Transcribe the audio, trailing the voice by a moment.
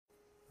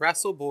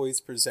Rassle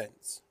Boys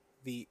presents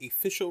the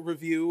official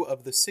review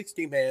of the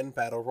 60-man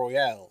Battle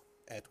Royale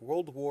at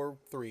World War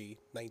III,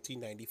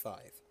 1995.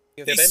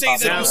 They say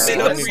that we'll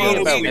sit up for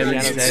you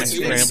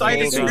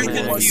excited to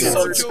confuse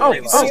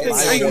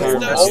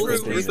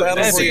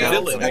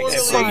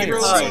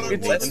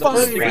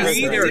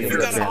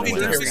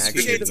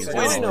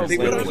they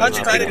would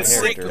punch back and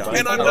sink,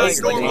 and I'm not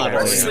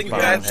normal. Sling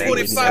back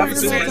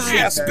 25%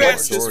 yes,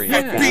 bastards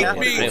beat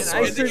me.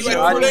 And then you had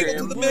Cornell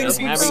to the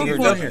magazine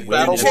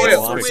Battle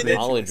Royale.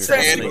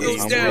 Traffic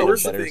goes down.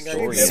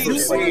 See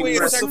the way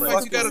it's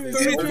sacrificed, you got a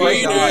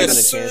 33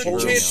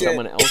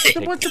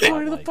 What's the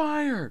point of the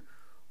fire?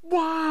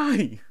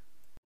 Why?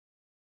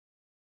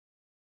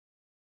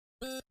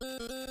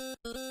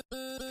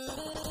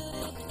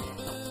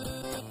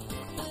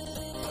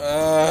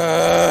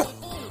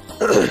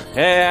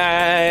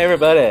 Hey,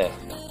 everybody.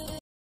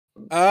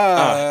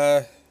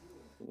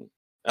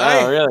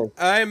 Really?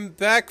 I'm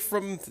back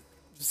from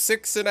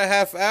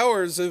 6.5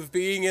 hours of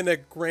being in a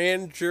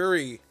grand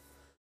jury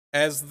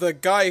as the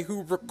guy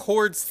who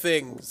records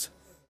things.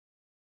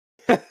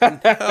 Now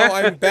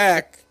I'm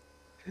back.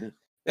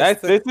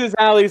 This is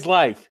Allie's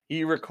life.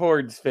 He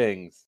records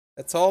things.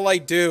 That's all I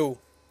do.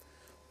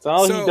 That's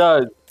all he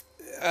does.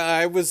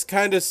 I was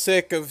kind of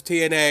sick of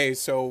TNA,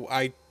 so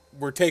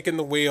we're taking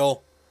the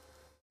wheel.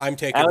 I'm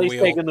taking the wheel.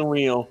 Allie's taking the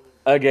wheel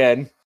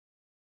again.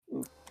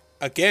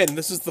 Again,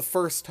 this is the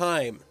first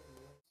time.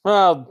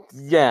 Well,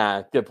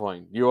 yeah, good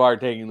point. You are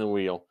taking the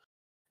wheel.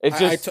 It's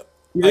just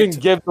you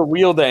didn't give the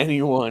wheel to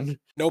anyone.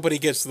 Nobody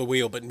gets the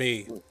wheel but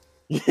me.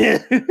 Well,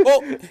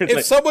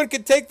 if someone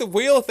could take the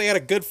wheel if they had a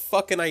good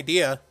fucking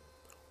idea.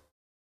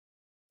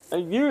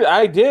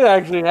 I did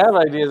actually have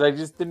ideas. I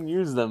just didn't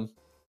use them.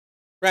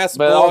 Rassle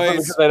Boys. Also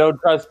because I don't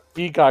trust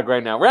Peacock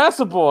right now.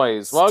 Rassle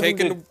Boys. Welcome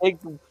to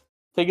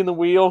taking the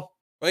wheel.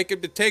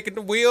 Welcome to taking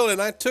the wheel,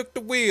 and I took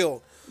the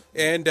wheel.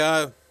 And,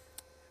 how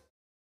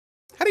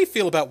do you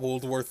feel about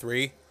World War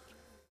III?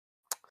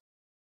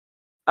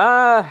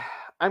 I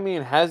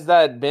mean, has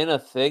that been a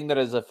thing that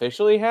has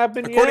officially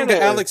happened According yet?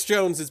 to Alex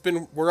Jones,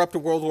 we're up to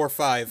World War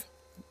V.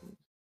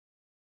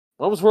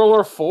 What was World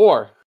War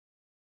IV?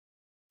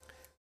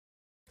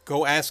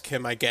 Go ask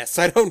him, I guess.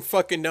 I don't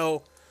fucking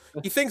know.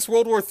 He thinks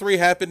World War III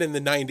happened in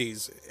the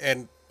 90s,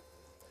 and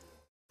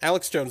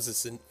Alex Jones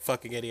is a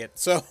fucking idiot,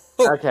 so...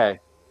 Okay.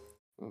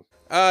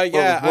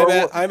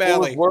 I'm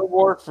Allie. World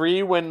War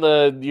III when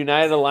the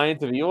United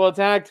Alliance of Evil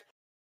attacked?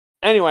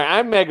 Anyway,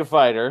 I'm Mega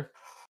Fighter.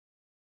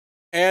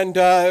 And,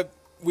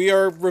 we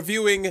are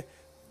reviewing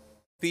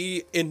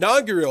the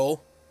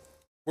inaugural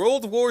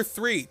World War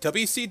III,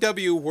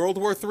 WCW World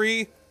War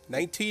III,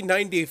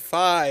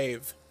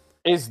 1995.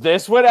 Is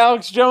this what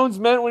Alex Jones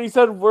meant when he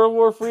said World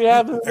War III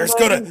happened?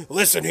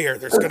 Listen here,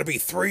 there's gonna be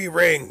 3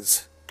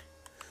 rings.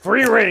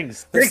 3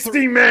 rings!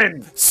 60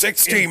 men!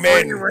 60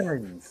 men! 3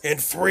 rings! In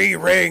 3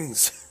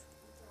 rings.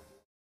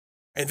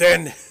 And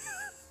then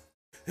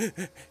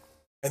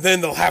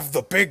they'll have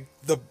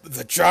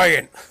the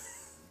giant.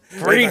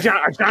 A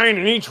giant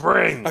in each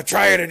ring. A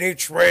giant in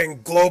each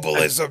ring.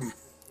 Globalism.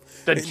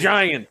 The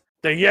giant.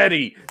 The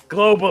Yeti.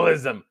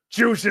 Globalism.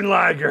 Jushin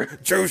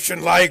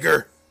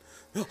Liger.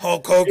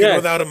 Hulk Hogan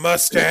without a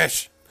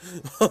mustache.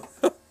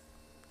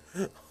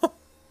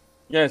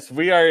 Yes,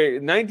 we are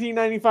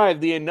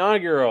 1995, the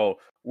inaugural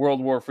World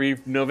War III,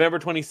 November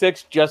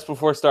 26th, just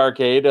before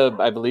Starrcade,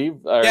 I believe.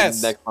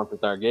 Yes. Next month is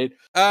Starrcade.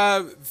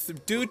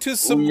 Due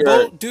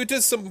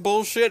to some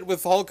bullshit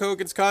with Hulk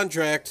Hogan's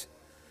contract,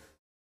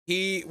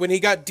 when he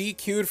got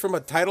DQ'd from a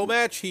title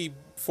match, he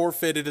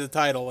forfeited the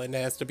title and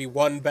has to be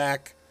won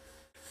back.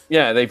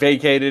 Yeah, they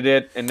vacated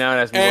it, and now it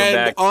has to be won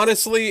back. And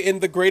honestly,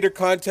 in the greater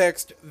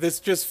context, this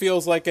just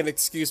feels like an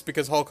excuse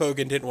because Hulk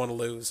Hogan didn't want to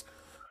lose.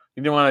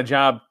 He didn't want a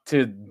job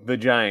to the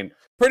Giant.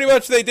 Pretty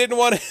much, they didn't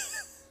want to.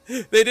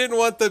 They didn't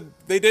want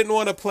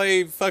to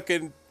play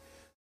fucking.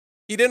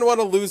 He didn't want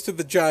to lose to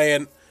the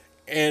Giant,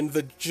 and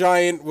the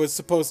Giant was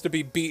supposed to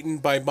be beaten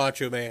by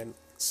Macho Man.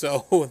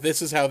 So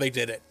this is how they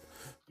did it.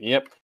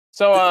 Yep.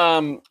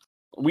 So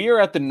we are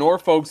at the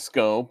Norfolk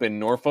Scope in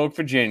Norfolk,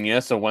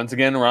 Virginia. So once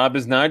again, Rob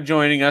is not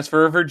joining us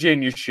for a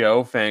Virginia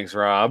show. Thanks,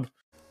 Rob.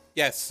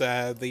 Yes,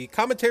 the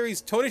commentaries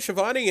Tony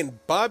Schiavone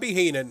and Bobby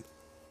Heenan.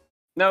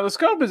 Now, the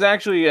Scope is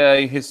actually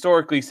a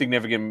historically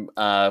significant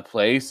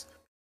place,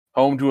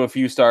 home to a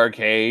few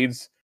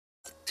Starrcades,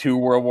 2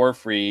 World War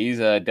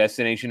IIIs,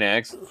 Destination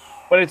X,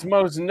 but it's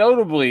most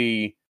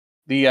notably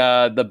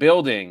the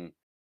building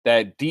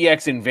that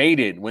DX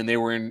invaded when they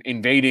were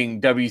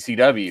invading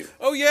WCW.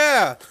 Oh,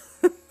 yeah!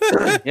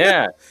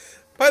 Yeah.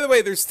 By the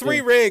way, there's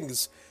 3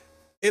 rings.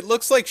 It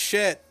looks like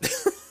shit.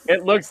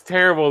 It looks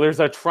terrible. There's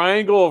a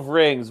triangle of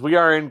rings. We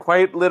are in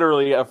quite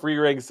literally a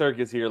 3-ring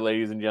circus here,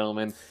 ladies and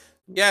gentlemen.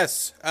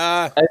 Yes.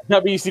 As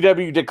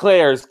WCW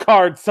declares,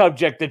 card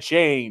subject to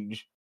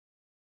change.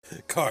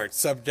 Card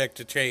subject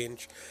to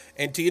change.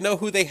 And do you know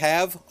who they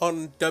have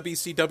on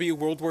WCW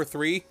World War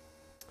III?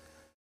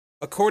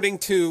 According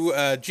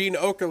to Gene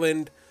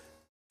Okerlund,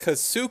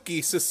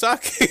 Kazuki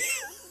Sasaki.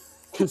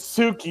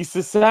 Kazuki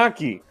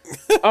Sasaki.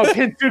 Oh,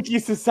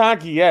 Kensuke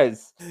Sasaki,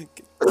 yes.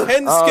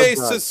 Kensuke God.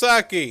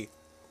 Sasaki.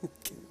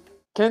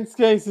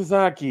 Kensuke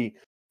Sasaki,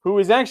 who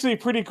is actually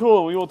pretty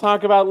cool. We will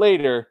talk about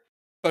later.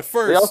 But They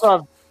first, also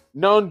have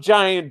known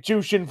giant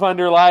Jushin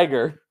Thunder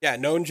Liger. yeah,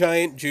 known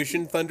giant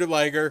Jushin Thunder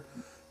Liger.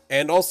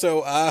 And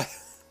also,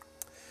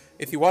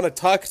 if you want to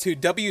talk to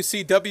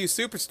WCW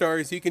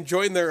superstars, you can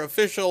join their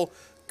official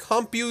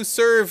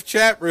CompuServe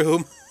chat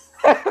room.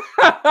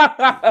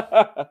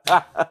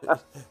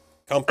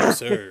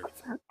 CompuServe.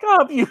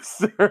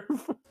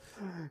 CompuServe.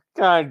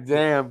 God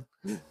damn.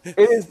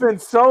 It has been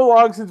so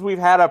long since we've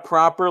had a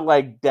proper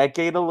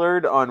decade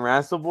alert on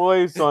Wrestle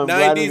Boys, so I'm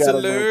glad we 90s got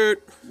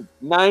alert.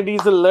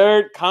 90s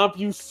alert,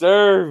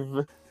 CompuServe.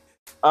 Is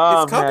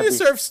I'm happy.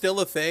 CompuServe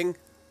still a thing?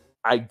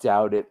 I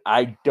doubt it.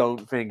 I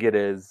don't think it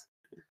is.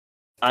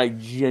 I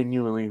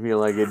genuinely feel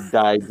like it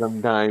died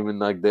sometime in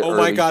the Oh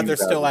my early god, they're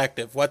 2000s. still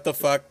active. What the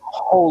fuck?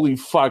 Holy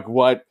fuck,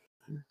 what?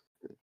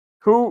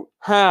 Who?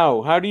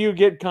 How? How do you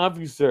get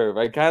CompuServe?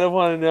 I kind of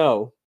want to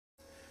know.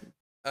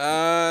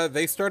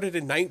 They started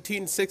in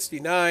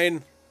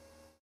 1969.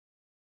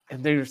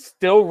 And they're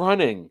still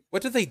running.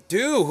 What did they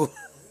do?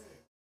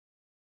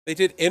 They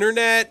did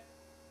internet,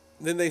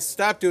 then they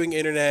stopped doing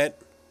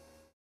internet.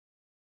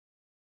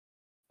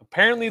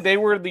 Apparently, they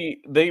were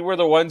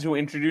the ones who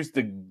introduced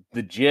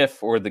the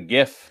GIF or the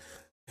GIF.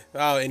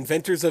 Oh,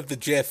 inventors of the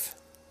GIF.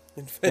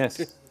 Yes.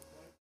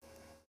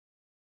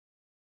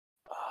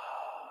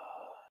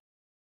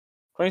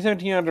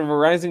 2017, after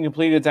Verizon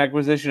completed its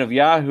acquisition of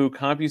Yahoo,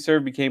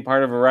 CompuServe became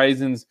part of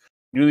Verizon's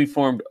newly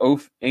formed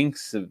Oath Inc.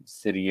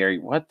 subsidiary.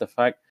 What the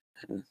fuck?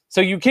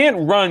 So you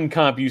can't run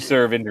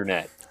CompuServe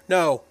internet,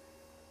 No.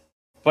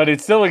 but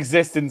it still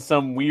exists in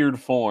some weird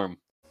form.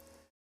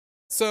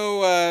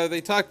 So,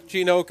 they talked to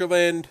Gene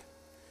Okerlund,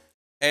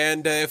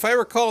 and if I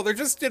recall, they're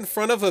just in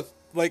front of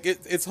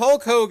it's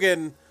Hulk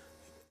Hogan,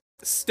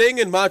 Sting,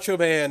 and Macho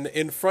Man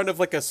in front of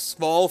a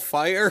small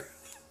fire.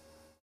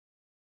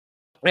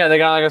 Yeah, they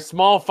got a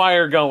small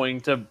fire going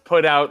to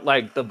put out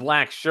the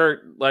black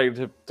shirt,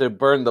 to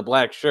burn the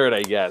black shirt,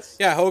 I guess.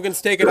 Yeah,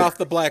 Hogan's taking off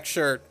the black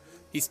shirt.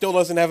 He still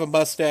doesn't have a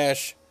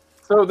mustache.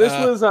 So this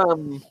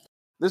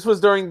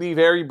was during the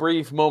very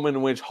brief moment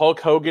in which Hulk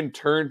Hogan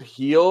turned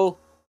heel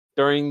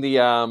during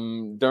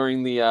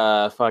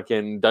the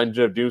fucking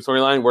Dungeon of Doom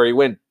storyline, where he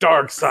went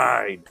dark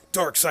side.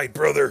 Dark side,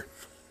 brother.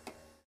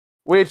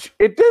 Which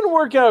it didn't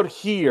work out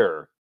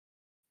here.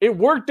 It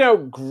worked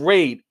out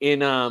great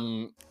in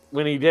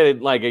when he did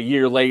it a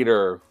year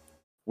later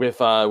with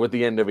the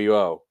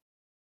NWO.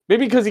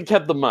 Maybe because he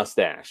kept the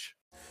mustache.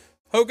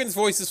 Hogan's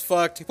voice is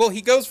fucked. Well,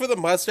 he goes for the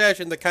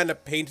mustache and the kind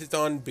of painted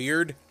on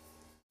beard.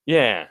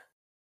 Yeah.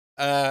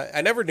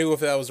 I never knew if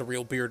that was a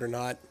real beard or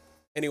not.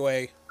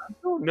 Anyway. I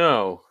don't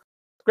know.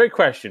 Great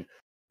question.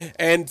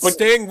 And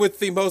staying with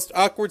the most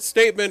awkward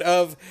statement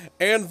of,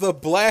 and the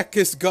black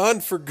is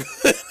gone for good.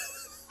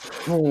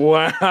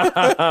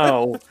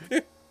 Wow.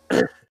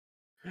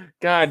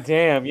 God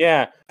damn,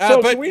 yeah.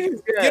 So but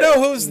you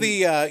know who's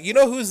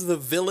the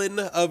villain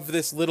of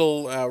this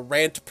little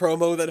rant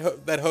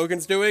promo that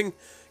Hogan's doing?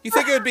 You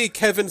think it would be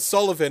Kevin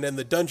Sullivan in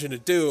the Dungeon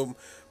of Doom,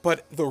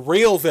 but the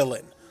real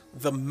villain,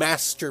 the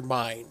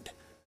mastermind,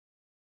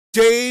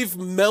 Dave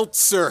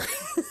Meltzer.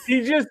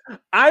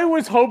 I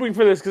was hoping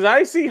for this because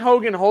I see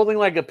Hogan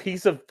holding a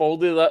piece of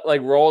folded up,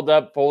 rolled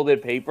up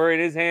folded paper in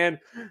his hand,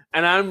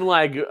 and I'm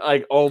like,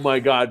 oh my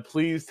god,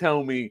 please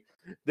tell me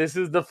this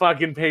is the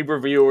fucking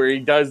pay-per-view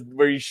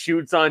where he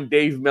shoots on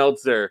Dave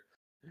Meltzer.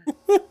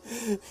 Because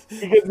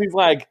he's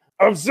like,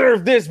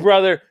 observe this,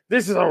 brother.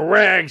 This is a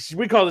rag.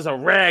 We call this a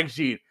rag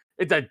sheet.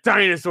 It's a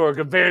dinosaur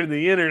compared to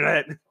the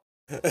internet.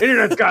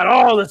 Internet's got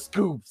all the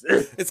scoops.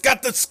 It's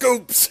got the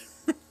scoops.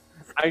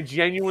 I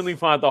genuinely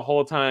thought the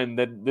whole time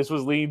that this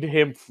was leading to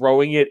him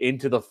throwing it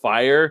into the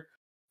fire.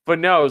 But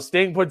no,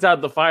 Sting puts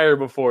out the fire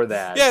before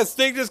that. Yeah,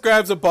 Sting just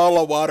grabs a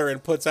bottle of water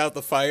and puts out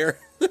the fire.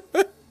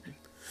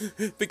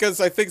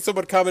 Because I think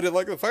someone commented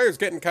the fire's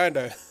getting kind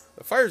of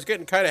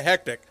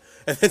hectic.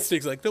 And then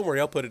Sting's like, don't worry,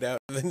 I'll put it out.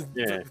 And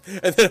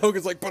then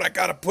Hogan's like, but I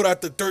gotta put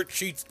out the dirt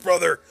sheets,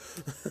 brother.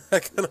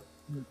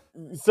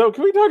 So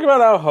can we talk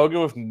about how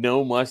Hogan with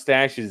no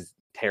mustache is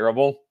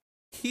terrible?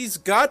 He's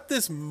got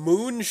this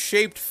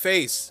moon-shaped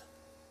face.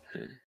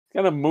 He's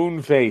got a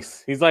moon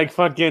face. He's like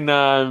fucking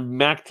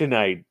Mac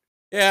tonight.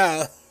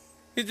 Yeah.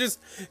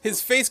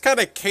 His face kind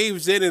of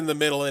caves in the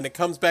middle and it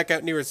comes back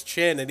out near his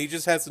chin and he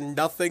just has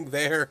nothing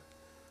there.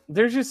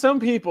 There's just some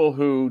people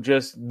who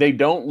they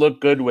don't look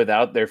good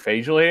without their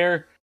facial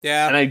hair.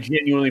 Yeah. And I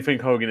genuinely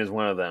think Hogan is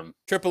one of them.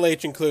 Triple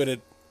H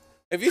included.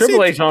 Have you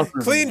Triple H seen also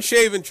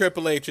clean-shaven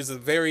Triple H is a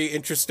very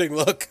interesting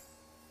look.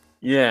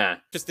 Yeah.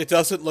 Just it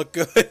doesn't look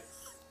good.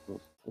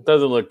 It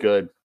doesn't look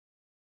good.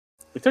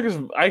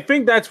 I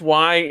think that's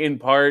why, in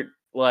part,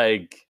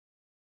 I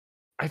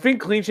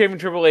think clean-shaven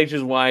Triple H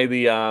is why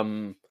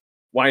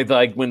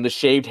when the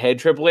shaved head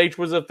Triple H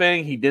was a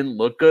thing, he didn't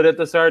look good at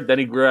the start. Then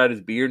he grew out his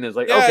beard and is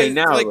like, okay,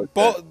 now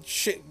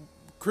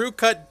crew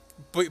cut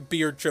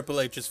beard Triple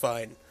H is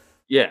fine.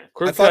 Yeah,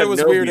 I thought it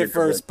was weird at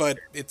first, but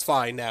it's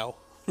fine now.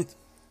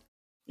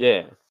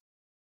 Yeah.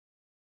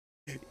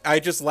 I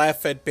just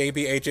laugh at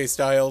baby AJ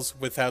Styles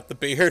without the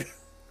beard.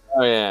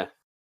 Oh yeah.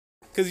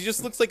 Because he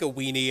just looks like a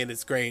weenie and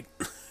it's great.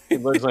 He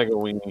looks like a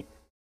weenie.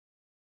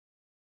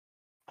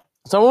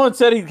 Someone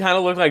said he kind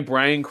of looked like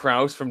Brian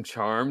Krause from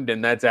Charmed,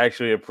 and that's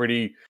actually a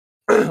pretty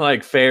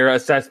like fair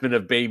assessment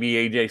of baby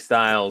AJ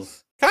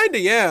Styles. Kinda,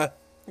 yeah.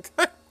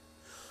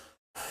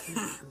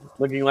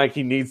 Looking like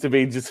he needs to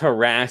be just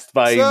harassed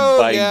by.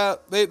 Yeah,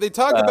 they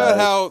talk about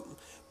how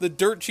the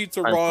dirt sheets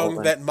are wrong,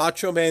 Coleman. that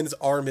Macho Man's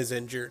arm is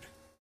injured.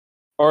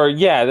 Or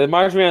yeah, the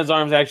Macho Man's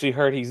arm's actually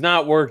hurt. He's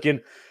not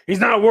working. He's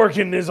not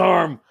working his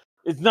arm.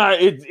 It's not.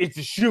 It's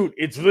a shoot.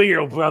 It's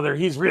real, brother.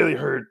 He's really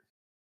hurt.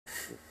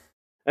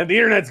 And the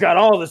internet's got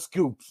all the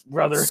scoops,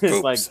 brother. Scoops.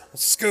 It's like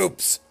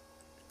Scoops.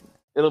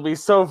 it'll be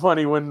so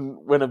funny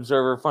when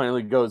Observer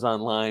finally goes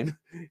online.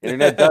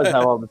 Internet does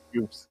have all the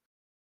scoops.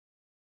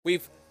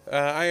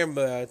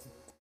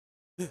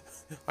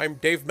 I'm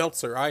Dave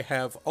Meltzer. I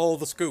have all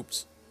the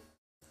scoops.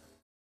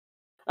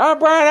 I'm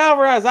Brian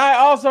Alvarez. I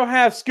also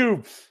have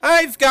scoops.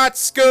 I've got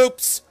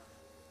scoops.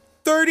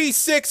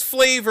 36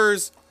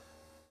 flavors.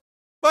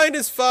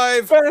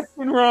 -5.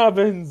 Baskin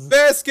Robbins.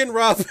 Baskin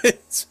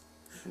Robbins.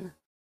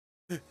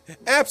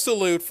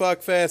 Absolute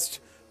fuckfest.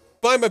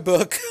 Buy my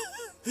book.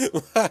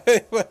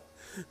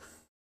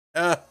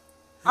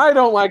 I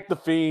don't like the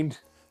Fiend.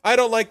 I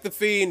don't like the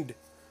Fiend.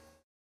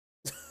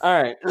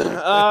 All right.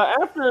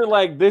 After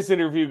like this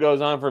interview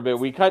goes on for a bit,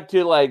 we cut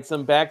to like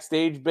some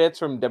backstage bits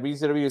from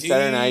WCW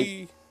Saturday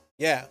Night.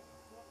 Yeah.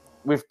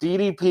 With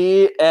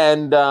DDP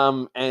and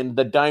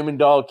the Diamond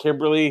Doll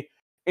Kimberly.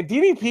 And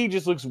DDP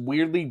just looks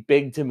weirdly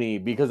big to me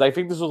because I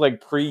think this was like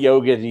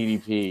pre-yoga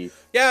DDP.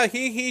 Yeah,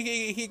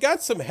 he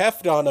got some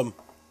heft on him.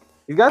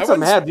 He's got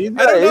some heft.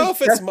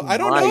 I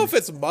don't know if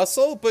it's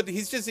muscle, but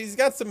he's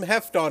got some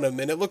heft on him,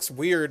 and it looks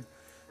weird.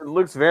 It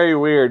looks very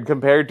weird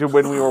compared to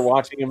when we were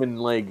watching him in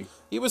like.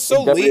 He was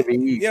so lean.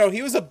 WWE. You know,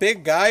 he was a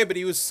big guy, but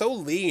he was so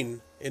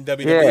lean in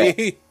WWE.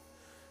 Yeah.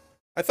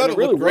 I thought it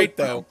really looked great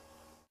though.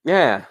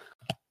 Yeah.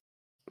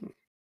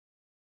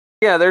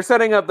 Yeah, they're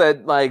setting up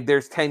that like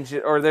there's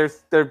tension, or they're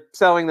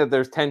selling that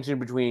there's tension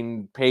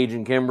between Paige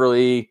and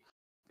Kimberly,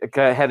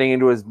 heading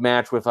into his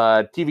match with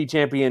TV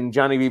champion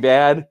Johnny B.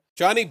 Bad.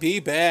 Johnny B.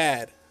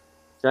 Bad,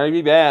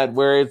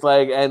 where it's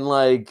like, and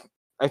like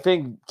I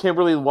think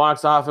Kimberly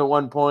walks off at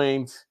one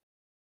point,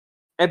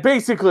 and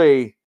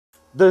basically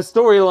the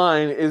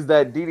storyline is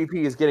that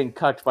DDP is getting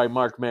cucked by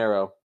Mark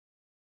Marrow.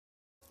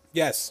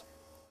 Yes.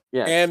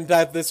 Yeah. And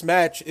that this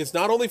match is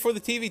not only for the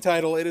TV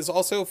title, it is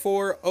also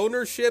for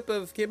ownership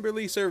of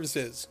Kimberly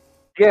Services.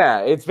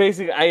 Yeah, it's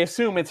basically, I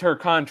assume it's her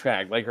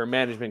contract, like her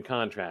management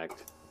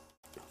contract.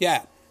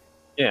 Yeah.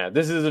 Yeah,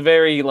 this is a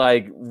very,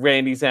 like,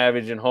 Randy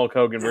Savage and Hulk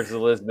Hogan versus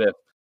Elizabeth.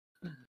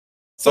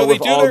 So they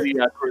with do all their...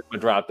 the charisma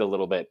dropped a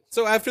little bit.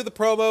 So after the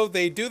promo,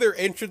 they do their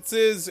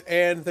entrances,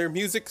 and their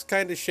music's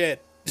kind of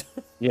shit.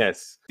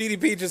 Yes.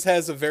 DDP just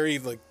has a very,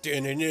 like...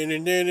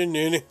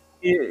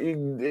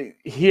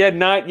 He had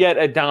not yet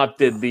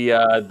adopted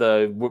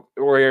the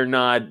we're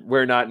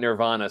not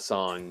Nirvana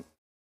song.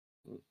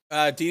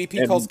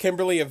 DDP calls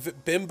Kimberly a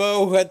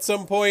bimbo at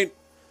some point.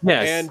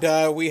 Yes.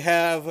 And we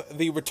have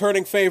the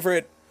returning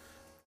favorite,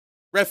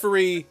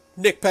 referee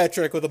Nick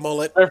Patrick with a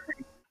mullet.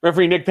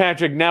 Referee Nick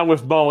Patrick now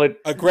with mullet.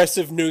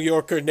 Aggressive New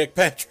Yorker Nick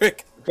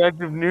Patrick.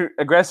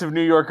 Aggressive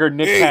New Yorker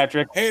Nick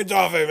Patrick. Hands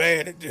off him,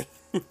 man.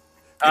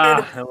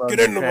 Get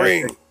in the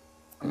ring.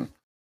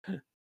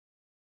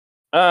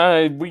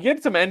 We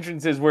get some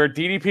entrances where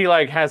DDP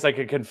like has like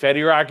a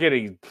confetti rocket.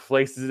 He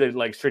places it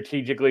like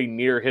strategically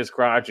near his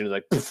crotch and is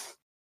like, poof.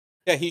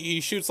 Yeah,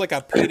 he shoots like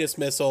a penis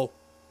missile.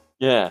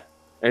 Yeah,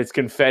 and it's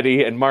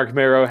confetti, and Mark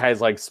Marrow has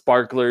like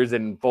sparklers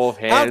in both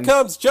hands. Out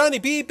comes Johnny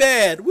B.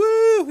 Bad.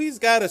 Woo! He's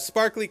got a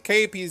sparkly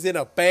cape. He's in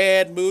a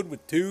bad mood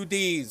with 2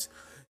 D's.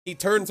 He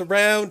turns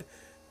around,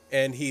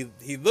 and he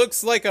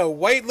looks like a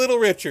white Little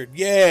Richard.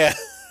 Yeah.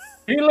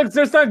 He looks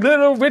just like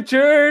Little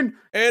Richard.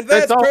 And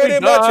that's pretty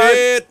much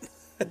it.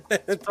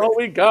 That's all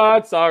we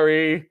got,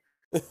 sorry.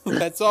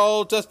 That's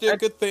all just you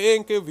could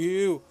think of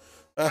you.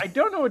 I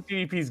don't know what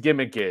DDP's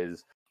gimmick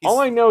is. All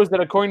I know is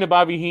that according to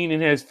Bobby Heenan,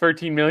 he has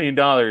 $13 million.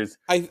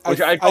 I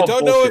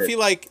don't know if he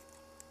like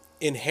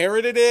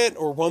inherited it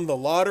or won the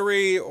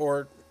lottery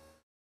or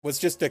was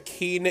just a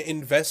keen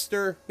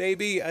investor,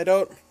 maybe. I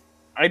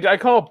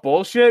call it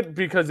bullshit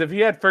because if he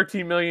had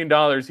 $13 million,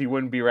 he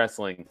wouldn't be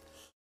wrestling.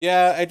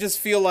 Yeah, I just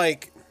feel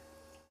like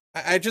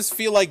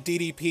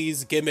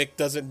DDP's gimmick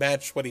doesn't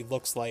match what he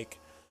looks like.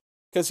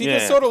 Because he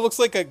just sort of looks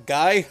like a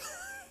guy,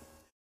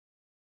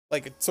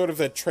 like sort of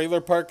a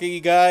trailer parky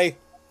guy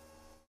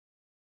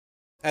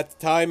at the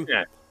time.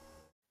 Yeah.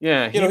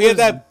 Yeah. He had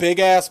that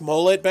big-ass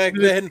mullet back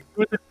then.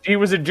 He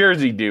was a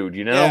Jersey dude,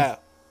 you know? Yeah.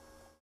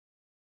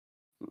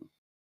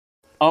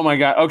 Oh my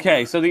god.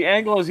 Okay, so the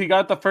angle is he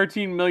got the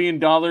 $13 million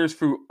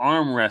through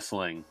arm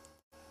wrestling.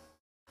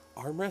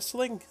 Arm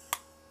wrestling?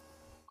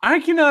 I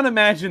cannot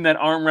imagine that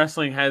arm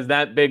wrestling has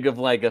that big of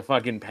like a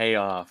fucking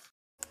payoff.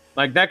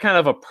 Like that kind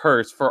of a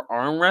purse for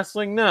arm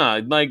wrestling?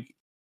 Nah, like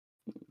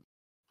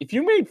if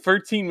you made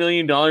 $13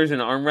 million in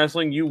arm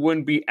wrestling, you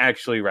wouldn't be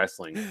actually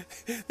wrestling.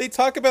 They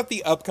talk about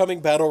the upcoming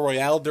battle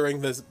royale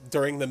during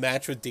the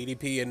match with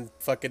DDP and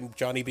fucking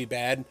Johnny B.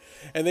 Bad,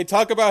 and they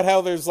talk about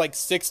how there's like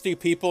 60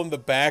 people in the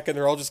back and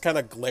they're all just kind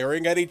of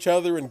glaring at each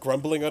other and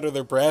grumbling under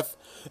their breath.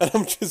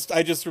 And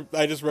I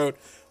just wrote,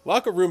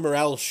 locker room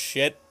morale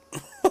shit.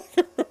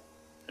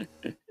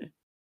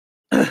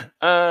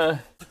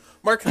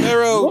 Mark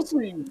Mero,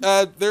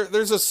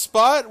 there's a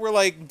spot where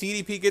like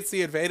DDP gets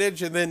the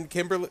advantage and then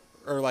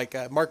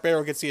Mark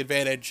Mero gets the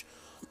advantage,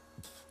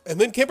 and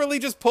then Kimberly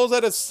just pulls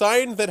out a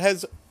sign that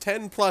has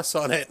 10 plus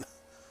on it.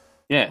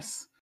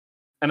 Yes,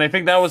 and I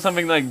think that was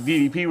something like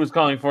DDP was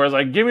calling for. It's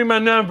like, give me my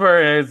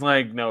number. And it's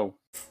like, no,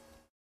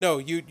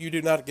 you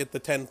do not get the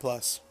 10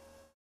 plus.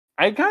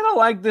 I kind of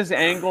like this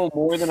angle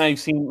more than I've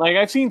seen. Like,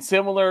 I've seen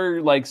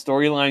similar like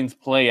storylines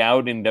play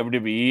out in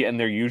WWE, and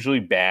they're usually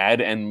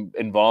bad and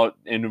involved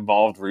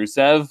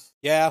Rusev.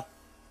 Yeah,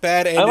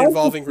 bad and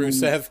involving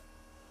Rusev.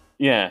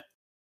 Yeah,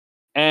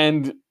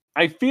 and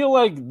I feel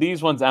like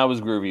these ones, I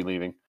was groovy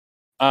leaving.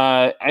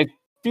 I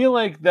feel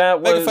like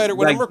that was Mega Fighter.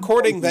 When like, I'm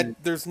recording,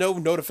 that there's no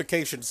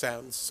notification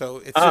sounds, so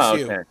it's just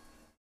okay. you.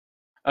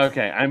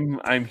 Okay,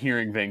 I'm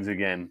hearing things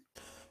again.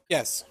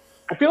 Yes.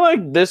 I feel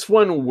like this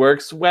one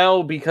works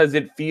well because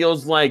it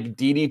feels like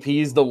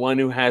DDP's the one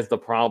who has the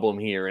problem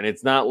here, and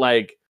it's not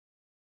like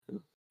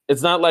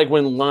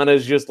when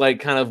Lana's just like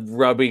kind of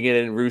rubbing it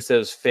in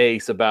Rusev's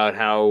face about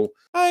how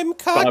I'm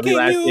Bobby cucking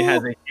Lashley you.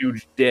 has a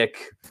huge dick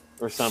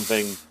or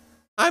something.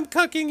 I'm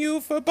cucking you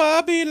for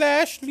Bobby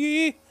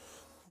Lashley.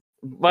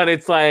 But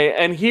it's like,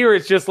 and here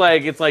it's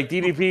like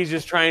DDP's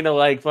just trying to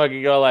like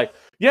fucking go like,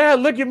 yeah,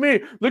 look at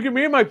me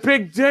and my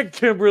big dick,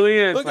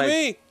 Kimberly. And Look at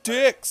me,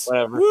 dicks.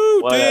 Whatever.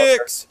 Woo,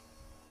 dicks.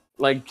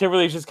 Like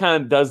Kimberly just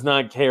kind of does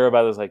not care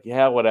about this. Like,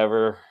 yeah,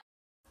 whatever.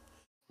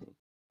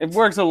 It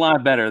works a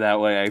lot better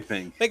that way, I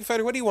think. Mega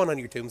Fighter, what do you want on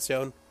your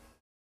tombstone?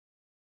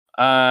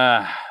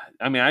 I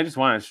mean, I just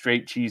want a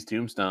straight cheese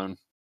tombstone.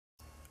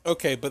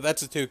 Okay, but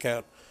that's a 2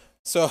 count.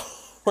 So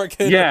Mark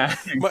Mero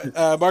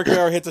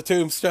hits a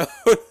tombstone.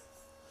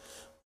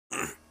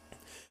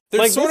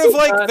 There's like, sort of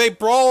like they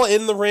brawl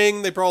in the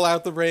ring, they brawl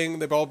out the ring,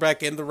 they brawl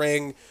back in the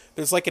ring.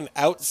 There's like an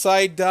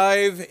outside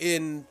dive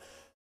to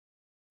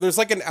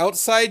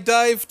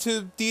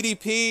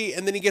DDP,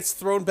 and then he gets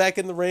thrown back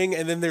in the ring,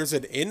 and then there's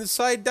an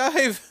inside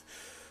dive.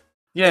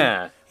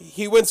 Yeah.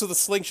 He wins with a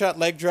slingshot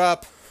leg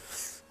drop.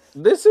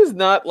 This is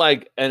not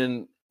like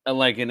an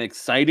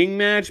exciting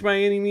match by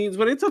any means,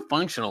 but it's a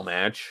functional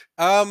match.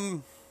 I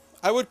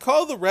would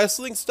call the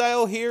wrestling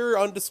style here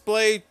on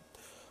display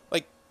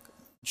like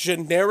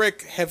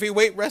generic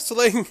heavyweight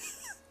wrestling.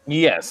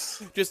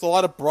 Yes. Just a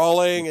lot of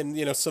brawling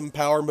and, some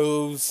power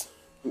moves.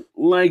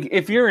 Like,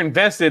 if you're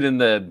invested in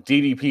the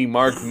DDP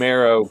Mark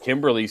Mero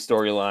Kimberly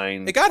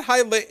storyline, It got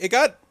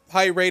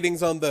high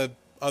ratings on the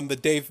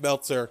Dave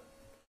Meltzer.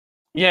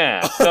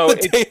 yeah. So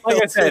it's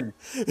like I said,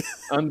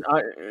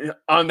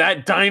 on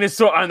that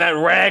dinosaur, on that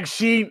rag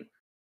sheet.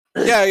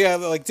 Yeah,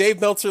 like Dave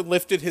Meltzer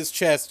lifted his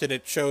chest and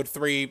it showed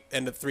 3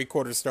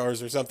 3/4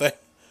 stars or something.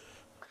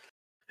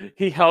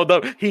 He held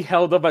up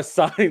a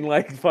sign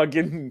like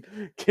fucking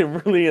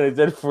Kimberly and it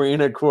said 3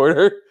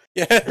 1/4.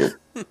 Yeah.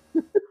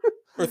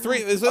 Or 3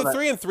 3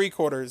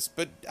 3/4,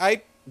 but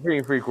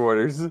 3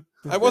 3/4.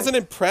 I wasn't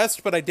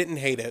impressed, but I didn't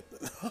hate it.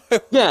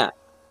 Yeah.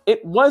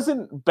 It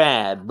wasn't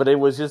bad, but it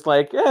was just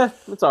like,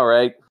 it's all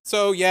right.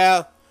 So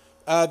yeah,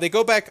 they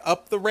go back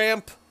up the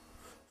ramp,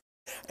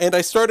 and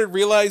I started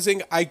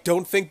realizing I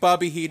don't think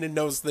Bobby Heenan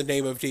knows the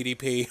name of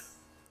DDP.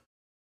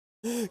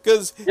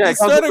 Because he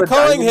started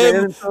calling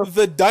him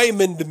the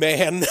Diamond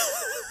Man.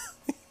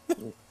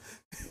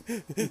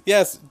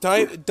 Yes,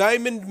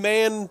 Diamond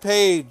Man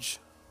Page.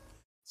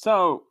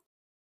 So,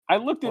 I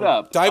looked it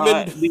up.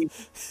 Diamond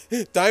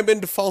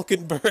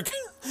Falkenberg.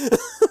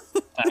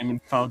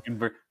 Diamond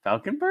Falkenberg.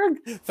 Falkenberg?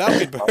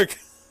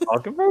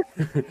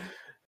 Falkenberg.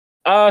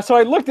 So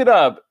I looked it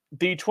up.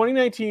 The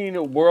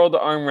 2019 World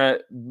Arm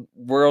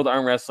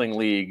Wrestling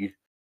League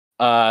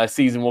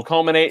season will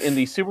culminate in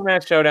the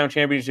Supermatch Showdown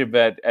Championship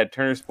at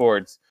Turner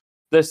Sports.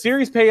 The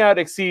series payout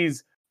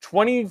exceeds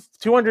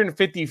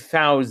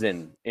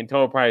 $250,000 in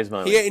total prize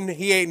money.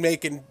 He ain't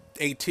making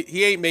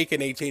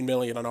 18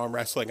 million on arm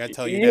wrestling. I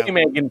tell you now.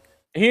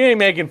 He ain't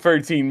making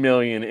 13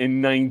 million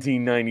in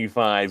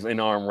 1995 in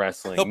arm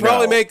wrestling. He'll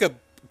probably make a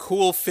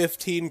cool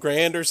 15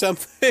 grand or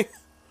something.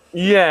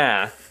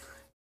 Yeah.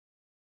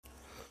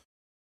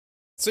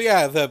 So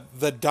yeah,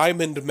 the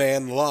Diamond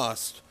Man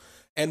lost.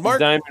 And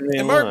Mark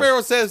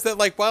Mero says that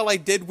like while I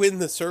did win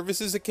the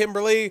services of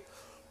Kimberly,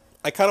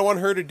 I kind of want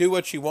her to do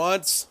what she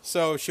wants.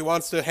 So she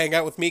wants to hang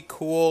out with me,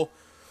 cool.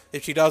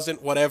 If she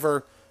doesn't,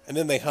 whatever. And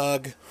then they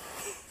hug.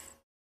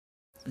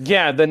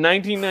 Yeah, the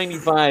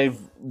 1995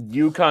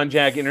 Yukon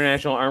Jack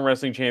International Arm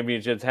Wrestling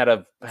Championships had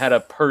a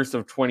purse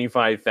of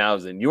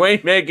 $25,000. You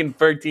ain't making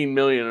 13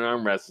 million in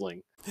arm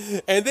wrestling.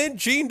 And then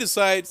Gene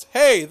decides,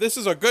 hey, this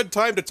is a good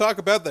time to talk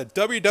about the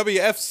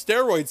WWF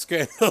steroid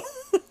scandal.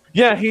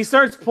 Yeah, he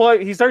starts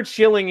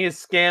shilling his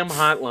scam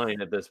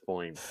hotline at this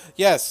point.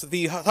 Yes,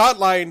 the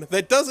hotline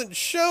that doesn't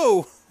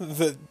show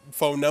the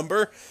phone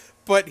number,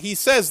 but he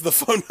says the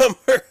phone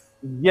number.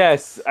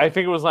 Yes, I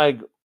think it was like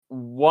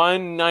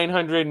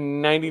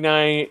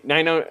 1-999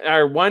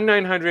 or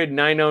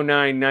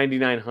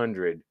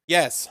 1-900-909-9900.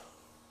 Yes.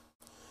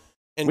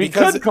 And We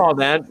could call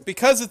that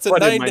because it's a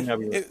but it might not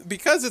be.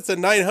 because it's a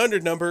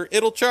 900 number,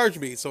 it'll charge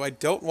me, so I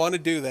don't want to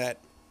do that.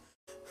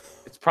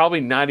 It's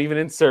probably not even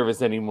in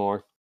service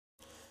anymore.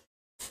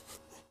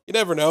 You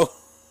never know.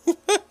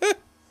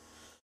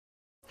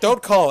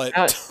 Don't call it.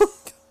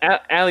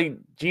 Allie,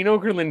 Gene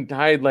Okerlund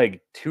died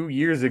like 2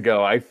 years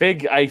ago. I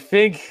think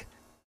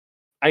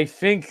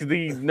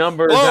the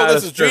number. Hello,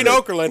 this is Gene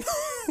Okerlund.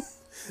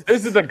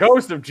 This is the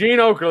ghost of Gene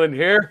Okerlund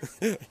here.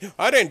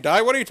 I didn't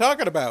die. What are you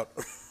talking about?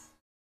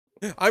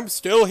 I'm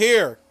still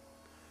here.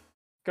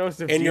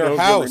 Ghost of in Gene your Okerlund.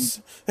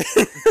 house.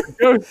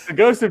 The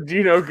ghost of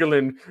Gene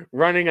Okerlund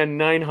running a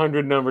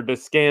 900 number to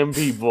scam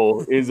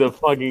people is a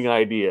fucking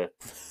idea.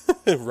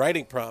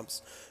 Writing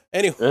prompts.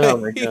 Anyway. Oh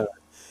my god.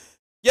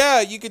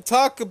 Yeah, you could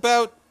talk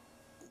about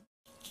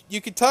the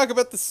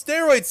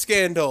steroid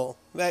scandal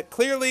that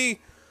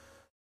clearly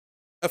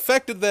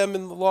affected them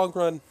in the long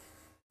run.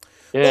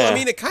 Yeah. Well, I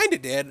mean, it kind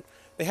of did.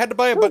 They had to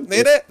buy they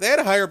had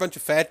to hire a bunch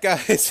of fat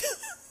guys.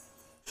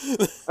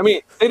 I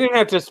mean, they didn't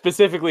have to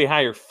specifically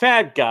hire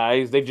fat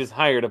guys. They just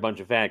hired a bunch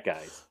of fat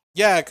guys.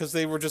 Yeah, because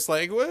they were just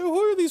like, well,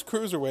 who are these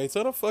cruiserweights?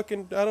 I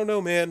don't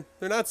know, man.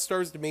 They're not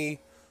stars to me.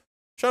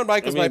 Shawn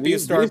Michaels might be a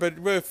star, but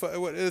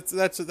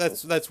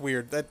that's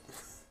weird.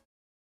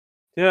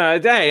 Yeah,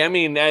 I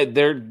mean,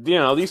 they're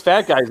these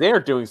fat guys. They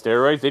aren't doing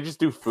steroids. They just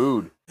do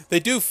food.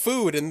 They do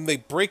food and they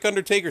break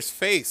Undertaker's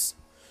face.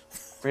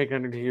 Break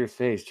Undertaker's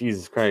face.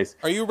 Jesus Christ.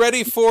 Are you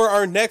ready for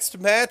our next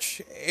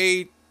match?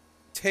 A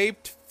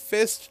taped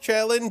fist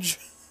challenge?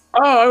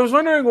 Oh, I was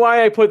wondering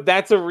why I put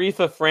That's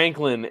Aretha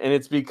Franklin, and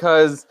it's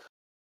because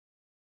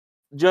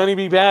Johnny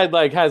B. Bad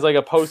has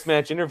a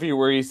post-match interview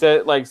where he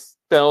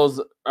spells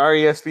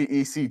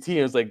R-E-S-P-E-C-T.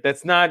 I was like,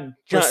 that's not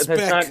Chuck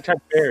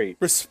Berry.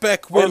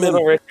 Respect Or women.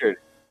 Little Richard.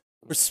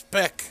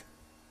 Respect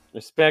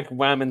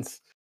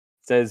Women's,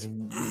 says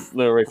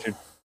Little Richard.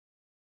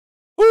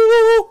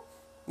 Woo!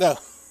 No.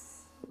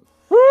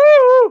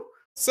 Woo!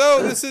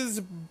 So this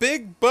is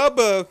Big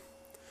Bubba,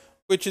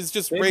 which is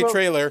just Ray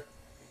Trailer.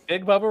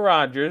 Big Bubba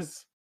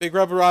Rogers. Big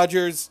Bubba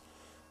Rogers,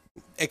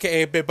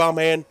 a.k.a. Big Bomb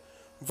Man,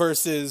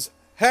 versus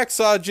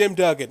Hacksaw Jim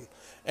Duggan.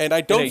 And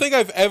I don't think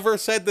I've ever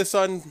said this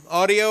on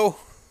audio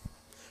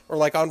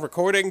or on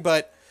recording,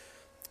 but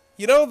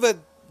you know the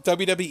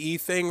WWE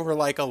thing where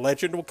a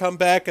legend will come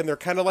back and they're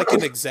kind of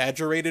an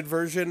exaggerated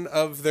version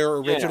of their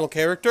original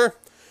character?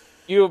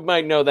 You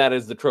might know that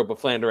as the trope of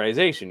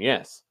Flanderization,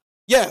 yes.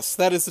 Yes,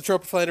 that is the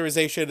trope of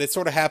Flanderization. It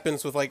sort of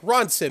happens with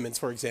Ron Simmons,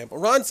 for example.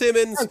 Ron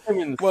Simmons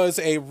was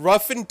a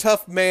rough and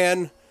tough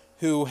man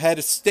who had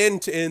a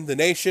stint in the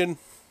Nation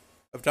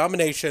of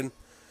Domination,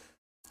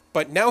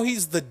 but now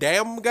he's the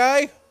damn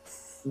guy.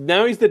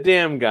 Now he's the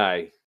damn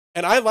guy.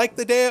 And I like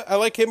I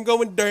like him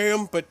going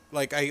damn, but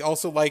I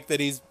also like that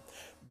he's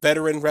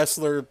veteran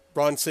wrestler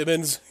Ron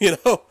Simmons, Yeah.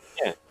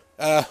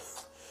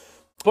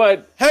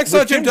 But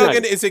Hacksaw Jim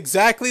Duggan is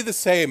exactly the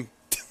same.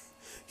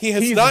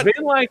 He's not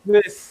been like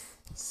this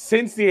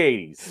since the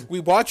 80s. We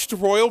watched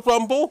Royal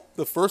Rumble,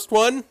 the first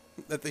one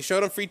that they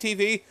showed on free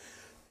TV.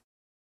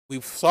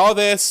 We saw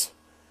this.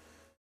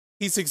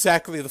 He's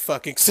exactly the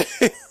fucking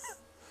same.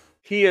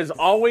 He has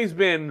always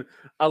been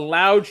a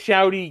loud,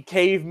 shouty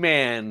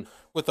caveman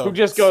who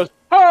just goes,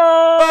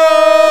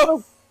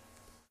 oh!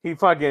 He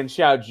fucking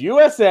shouts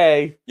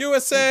USA,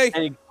 USA,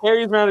 and he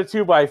carries around a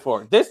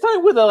 2x4. This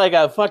time with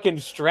a fucking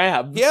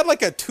strap. He had a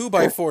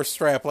 2x4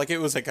 strap, it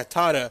was a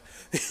katana.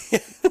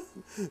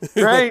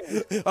 Right?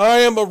 I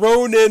am a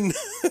Ronin.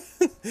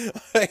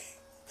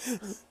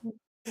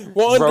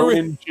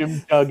 Ronin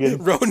Jim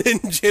Duggan. Ronin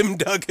Jim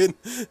Duggan.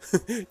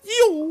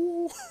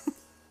 Yo.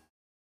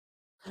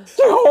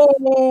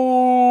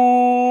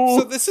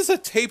 So this is a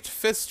taped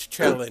fist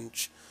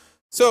challenge.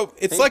 So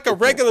it's like a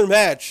regular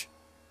match,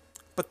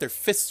 but their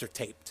fists are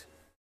taped.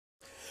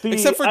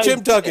 Except for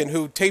Jim Duggan,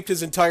 who taped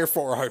his entire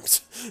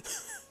forearms.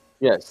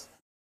 Yes.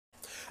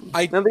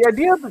 Now, the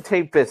idea of the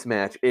tape fist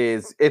match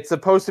is it's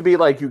supposed to be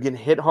you can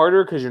hit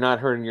harder because you're not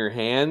hurting your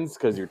hands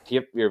because your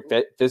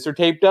fists are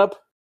taped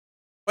up.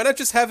 Why not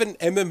just have an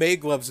MMA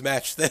gloves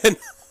match then?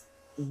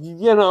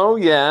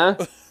 Yeah.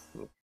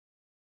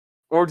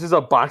 Or just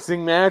a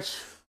boxing match.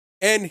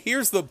 And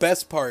here's the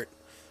best part.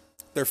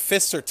 Their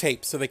fists are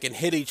taped so they can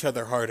hit each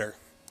other harder.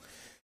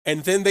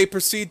 And then they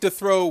proceed to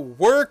throw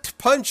worked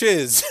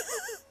punches.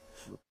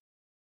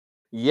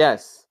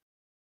 Yes.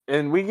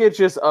 And we get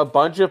just a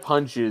bunch of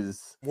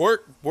punches.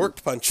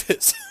 Worked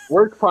punches.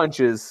 Worked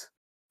punches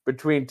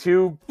between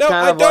two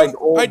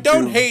old I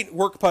don't hate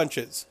work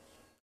punches.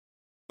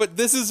 But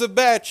this is a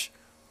match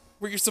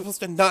where you're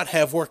supposed to not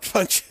have worked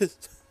punches.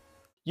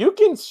 You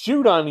can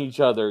shoot on each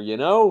other,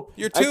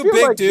 You're two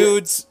big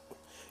dudes.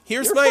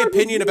 Here's my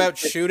opinion about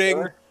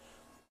shooting.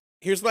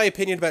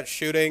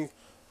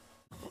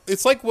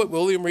 it's like what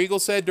William Regal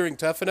said during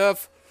Tough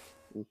Enough.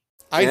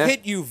 I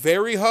hit you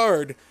very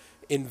hard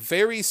in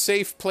very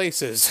safe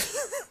places.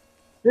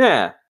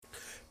 Yeah.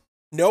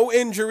 No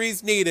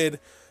injuries needed.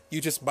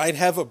 You just might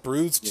have a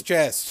bruised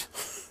chest.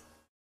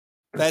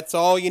 That's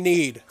all you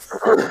need.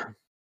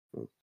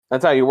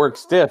 That's how you work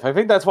stiff. I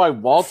think that's why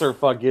Walter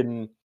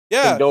fucking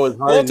can go as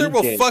hard Walter as he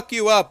will can. fuck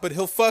you up, but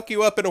he'll fuck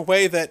you up in a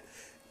way that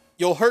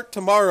you'll hurt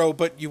tomorrow,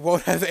 but you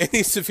won't have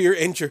any severe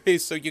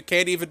injuries, so you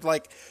can't even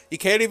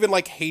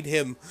hate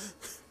him.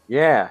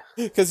 Yeah.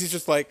 Because he's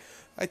just like,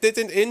 I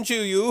didn't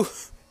injure you.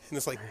 And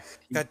it's like,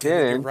 God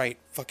damn it, you're right.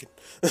 Fucking.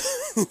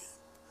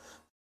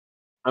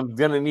 I'm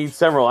gonna need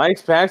several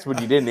ice packs, but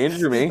you didn't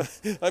injure me.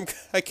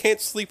 I can't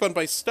sleep on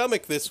my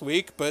stomach this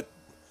week, but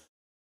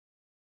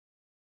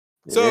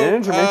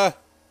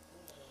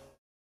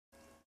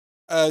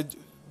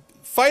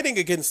fighting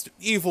against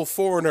evil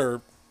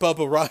foreigner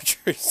Bubba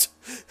Rogers.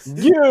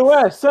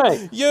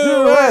 USA!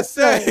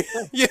 USA!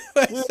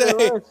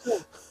 USA!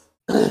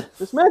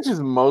 This match is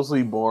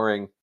mostly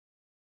boring.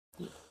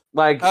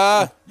 Like, they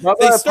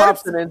Bubba start-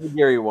 pops an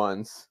Enziguri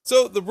once.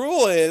 So the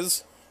rule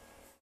is,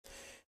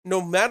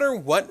 no matter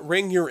what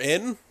ring you're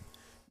in,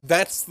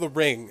 that's the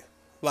ring.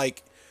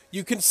 Like,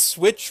 you can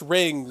switch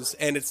rings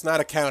and it's not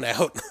a count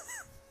out.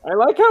 I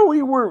like how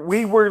we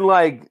were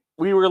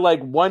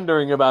like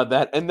wondering about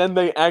that, and then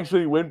they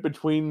actually went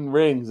between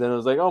rings, and I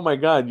was like, oh my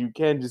god, you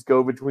can just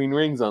go between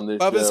rings on this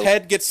Bubba's show.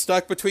 head gets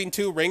stuck between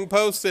two ring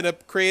posts in a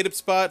creative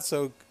spot,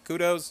 so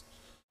kudos.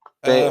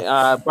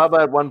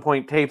 Bubba at one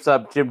point tapes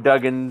up Jim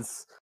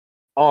Duggan's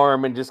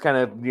arm and just kind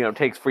of,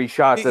 takes free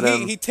shots at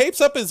him. He tapes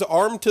up his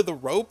arm to the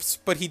ropes,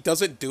 but he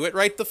doesn't do it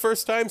right the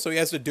first time, so he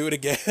has to do it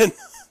again.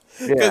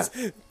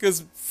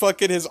 Because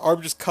fucking his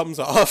arm just comes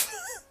off.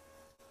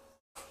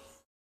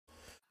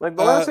 Like,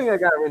 the last thing I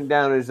got written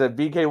down is that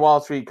VK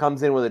Wall Street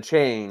comes in with a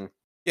chain.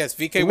 Yes,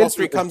 VK Wall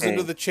Street comes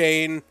into the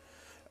chain.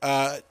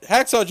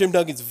 Hacksaw Jim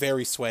Duggan's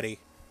very sweaty.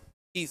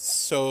 He's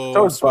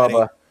so sweaty.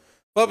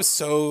 Bubba's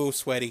so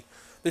sweaty.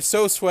 They're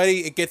so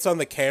sweaty, it gets on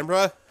the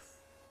camera.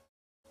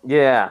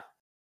 Yeah.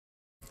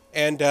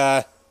 And,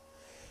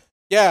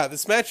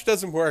 this match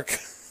doesn't work.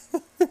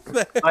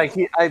 Like,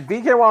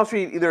 VK Wall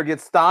Street either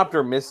gets stopped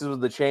or misses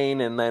with the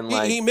chain, and then,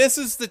 He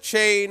misses the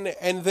chain,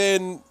 and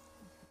then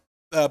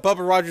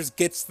Bubba Rogers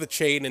gets the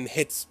chain and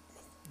hits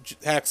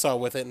Hacksaw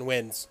with it and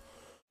wins.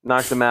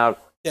 Knocks him out.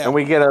 Yeah. And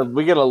we get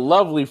a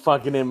lovely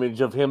fucking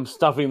image of him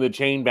stuffing the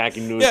chain back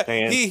into his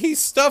pants. He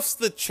stuffs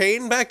the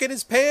chain back in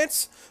his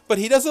pants, but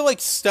he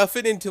doesn't stuff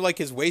it into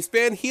his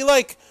waistband. He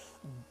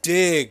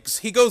digs.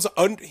 He goes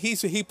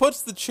he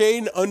puts the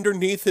chain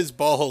underneath his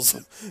balls.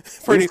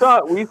 We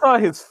saw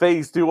his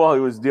face too while he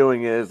was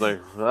doing it. It's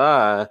like,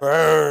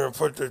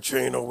 put the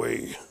chain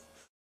away.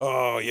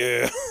 Oh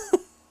yeah.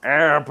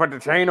 Put the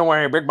chain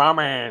away, Big Bomb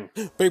Man.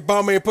 Big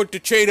Bomb Man put the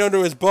chain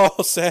under his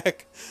ball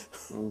sack.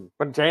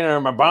 Put the chain under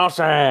my ball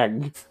sack.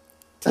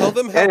 Tell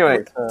them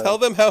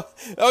how.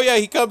 Oh yeah,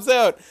 he comes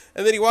out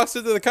and then he walks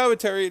into the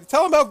commentary.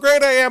 Tell him how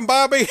great I am,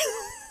 Bobby.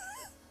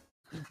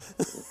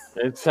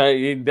 It's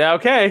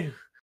okay.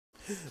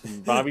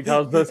 Bobby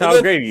tells us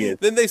how great he is.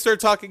 Then they start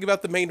talking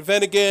about the main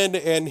event again,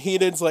 and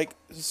Heenan's like,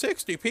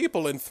 60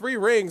 people in 3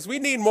 rings. We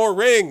need more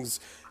rings.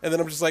 And then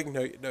I'm just like,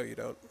 no, you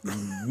don't.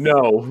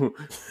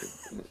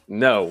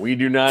 No, we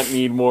do not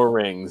need more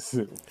rings.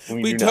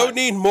 We don't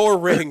need more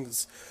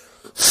rings.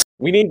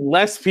 We need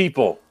less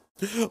people.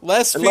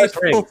 Less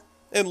people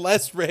and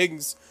less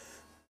rings.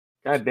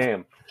 God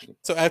damn.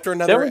 So after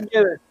another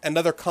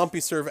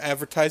CompuServe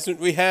advertisement,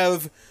 we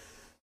have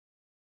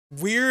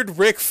weird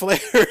Ric Flair.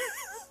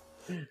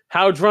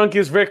 How drunk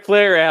is Ric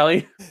Flair,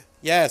 Allie?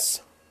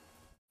 Yes.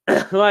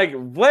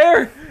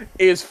 Flair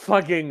is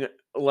fucking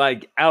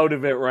out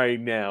of it right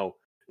now.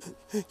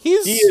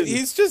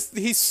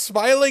 He's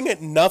smiling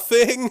at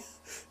nothing.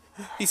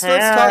 He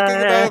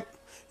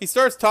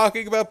starts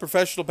talking about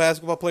professional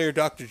basketball player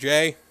Dr.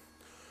 J.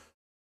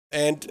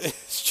 And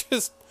it's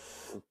just,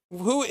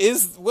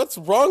 what's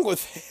wrong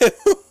with him?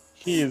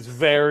 He is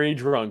very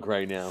drunk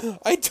right now.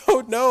 I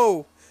don't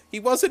know. He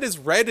wasn't as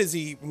red as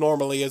he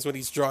normally is when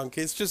he's drunk.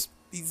 It's just,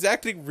 he's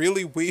acting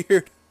really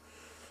weird.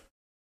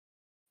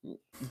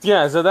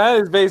 Yeah, so that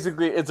is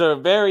basically, it's a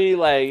very,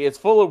 it's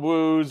full of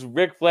woos.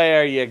 Ric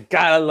Flair, you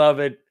gotta love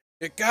it.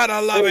 You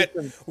gotta love it.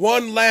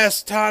 One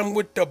last time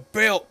with the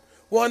belt.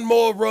 One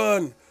more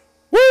run.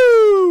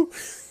 Woo!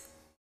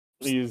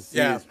 He's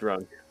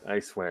drunk,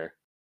 I swear.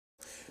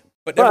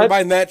 But never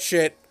mind that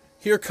shit.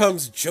 Here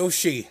comes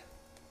Joshi.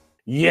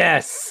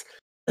 Yes!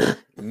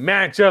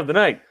 Match of the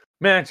night.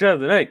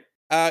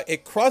 A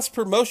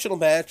cross-promotional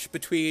match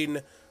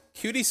between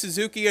Cutie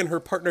Suzuki and her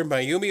partner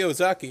Mayumi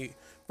Ozaki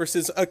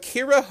versus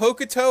Akira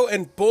Hokuto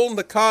and Bull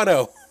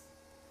Nakano.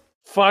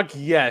 Fuck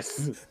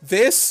yes.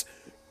 This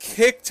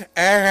kicked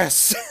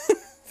ass.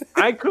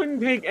 I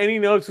couldn't take any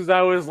notes because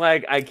I was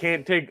like, I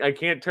can't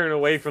turn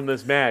away from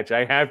this match.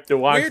 I have to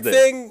watch this. Weird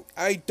thing,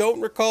 I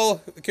don't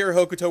recall Akira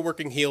Hokuto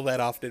working heel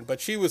that often,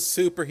 but she was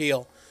super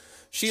heel.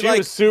 She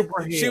was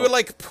super heel.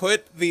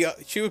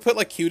 She would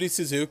put Cutie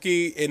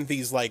Suzuki in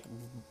these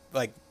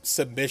like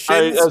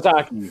submissions.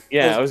 Ozaki.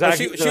 Yeah,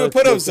 Ozaki. She would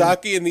put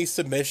Ozaki in these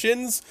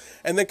submissions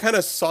and then kind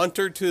of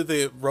saunter to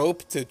the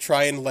rope to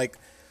try and like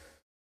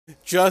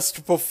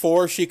just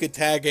before she could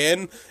tag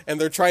in, and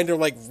they're trying to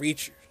like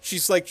reach.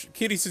 She's like,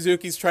 Cutie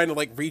Suzuki's trying to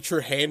like reach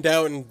her hand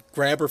out and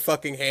grab her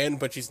fucking hand,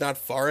 but she's not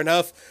far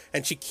enough,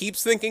 and she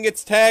keeps thinking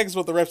it's tags,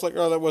 but the ref's like,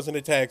 oh, that wasn't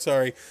a tag,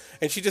 sorry.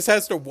 And she just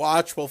has to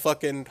watch while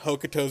fucking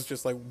Hokuto's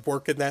just like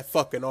working that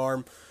fucking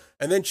arm.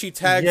 And then she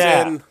tags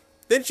in.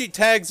 Then she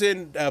tags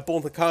in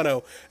Bull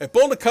Nakano, and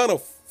Bull Nakano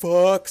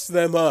fucks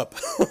them up.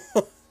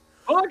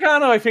 Bull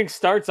Nakano, I think,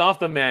 starts off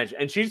the match,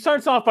 and she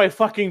starts off by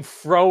fucking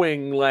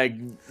throwing like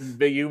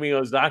Mayumi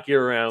Ozaki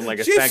around like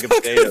a sack of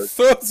potatoes.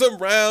 Throws them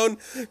around.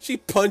 She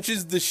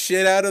punches the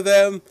shit out of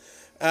them.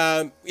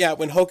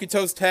 When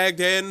Hokuto's tagged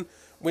in,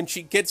 when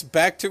she gets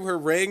back to her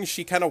ring,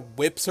 she kind of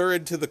whips her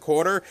into the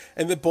corner,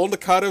 and then Bull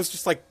Nakano's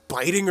just like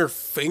biting her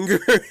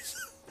fingers.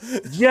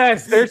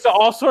 Yes, there's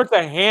all sorts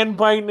of hand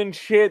biting and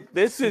shit.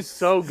 This is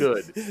so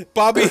good.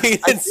 Bobby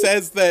Heenan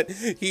says that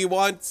he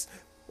wants,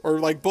 or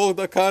like Bull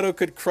Nakano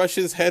could crush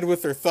his head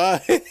with her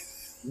thigh.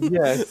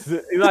 Yes,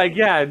 like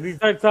he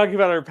starts talking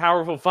about her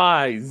powerful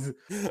thighs.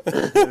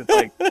 It's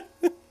like,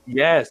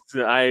 yes,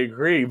 I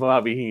agree,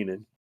 Bobby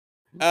Heenan.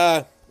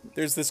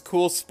 There's this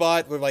cool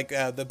spot where like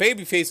the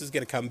babyface is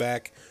gonna come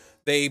back.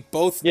 They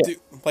both do,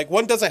 like,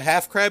 one does a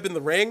half crab in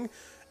the ring,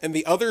 and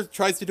the other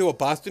tries to do a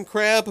Boston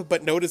crab,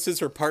 but notices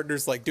her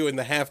partner's like doing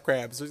the half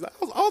crab. So he's like,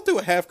 I'll do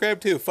a half crab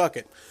too. Fuck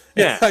it.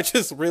 Yeah, and I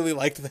just really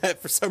liked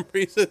that for some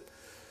reason.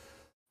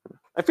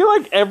 I feel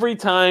like every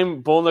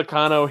time Bull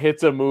Nakano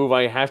hits a move,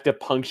 I have to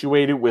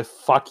punctuate it with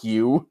 "fuck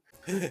you,"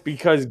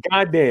 because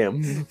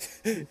goddamn,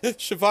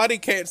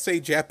 Shivani can't say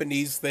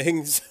Japanese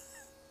things.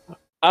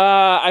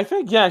 I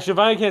think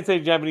Shivani can't say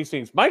Japanese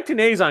things. Mike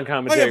Tenay's on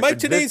commentary. Oh yeah, Mike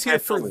Tenay's here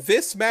for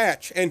this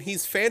match, and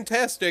he's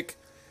fantastic.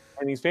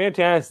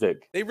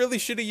 They really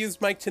should have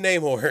used Mike Tenay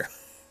more.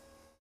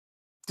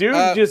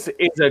 Dude just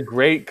is a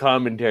great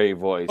commentary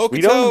voice.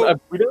 We don't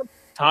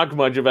talk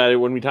much about it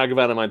when we talk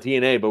about him on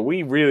TNA, but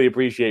we really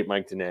appreciate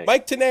Mike Tenay.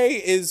 Mike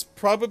Tenay is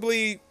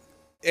probably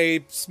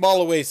a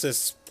small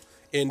oasis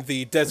in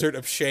the desert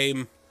of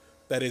shame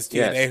that is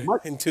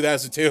TNA in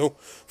 2002.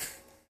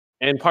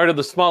 And part of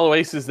the small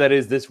oasis that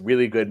is this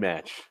really good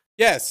match.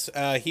 Yes,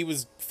 he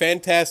was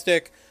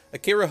fantastic.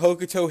 Akira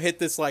Hokuto hit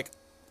this, like,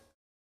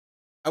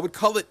 I would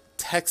call it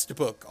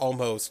textbook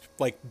almost,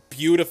 like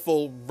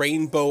beautiful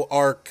rainbow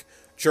arc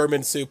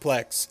German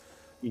suplex.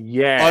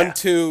 Yeah.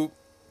 Onto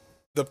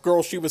the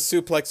girl she was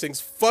suplexing's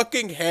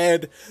fucking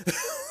head.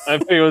 I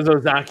think it was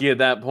Ozaki at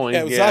that point.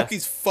 Yeah,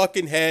 Ozaki's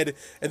fucking head.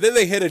 And then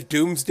they hit a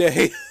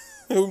doomsday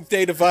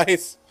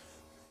device.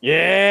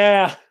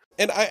 Yeah.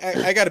 And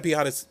I gotta be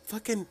honest,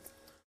 fucking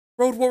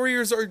Road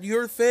Warriors are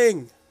your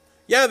thing.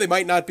 Yeah, they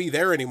might not be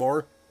there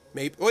anymore.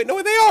 Maybe. Wait,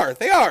 no, they are.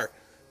 They are.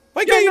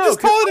 Why can't you just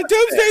call it a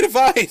doomsday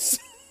device?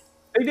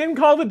 They didn't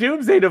call the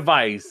doomsday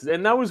device,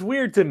 and that was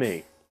weird to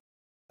me.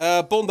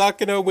 Bull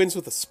Nakano wins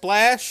with a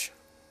splash.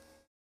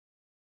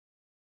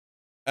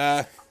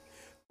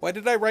 Why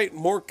did I write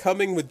more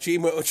coming with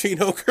Gene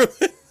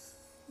Okerlund?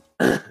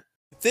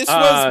 This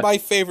was my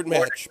favorite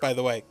match, by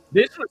the way.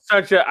 This was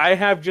such a... I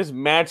have just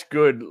match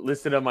good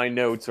listed on my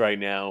notes right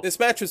now. This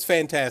match was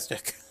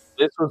fantastic.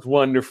 This was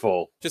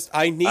wonderful. Just,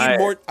 I need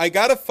more... I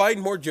gotta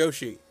find more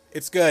Joshi.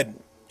 It's good.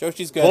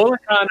 Joshi's good. Bull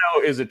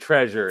Nakano is a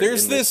treasure.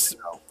 There's this...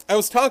 I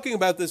was talking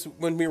about this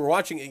when we were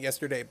watching it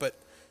yesterday, but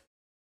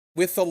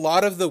with a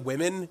lot of the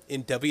women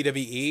in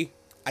WWE,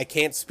 I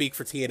can't speak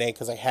for TNA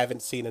because I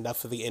haven't seen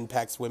enough of the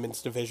Impact's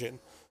women's division.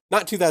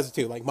 Not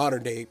 2002, like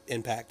modern day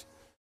Impact.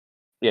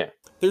 Yeah.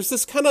 There's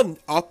this kind of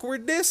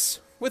awkwardness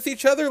with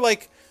each other.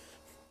 Like,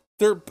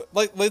 they're,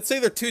 like, let's say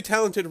they're two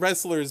talented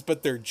wrestlers,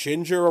 but they're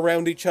ginger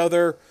around each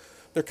other.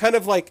 They're kind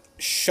of like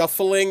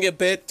shuffling a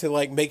bit to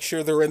like make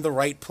sure they're in the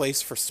right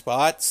place for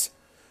spots.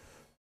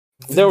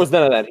 There was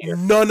none of that here.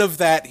 None of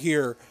that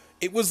here.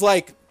 It was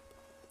like,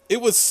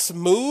 it was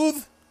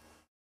smooth.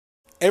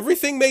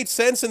 Everything made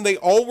sense, and they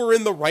all were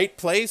in the right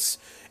place,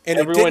 and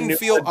everyone it didn't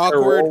feel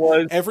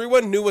awkward.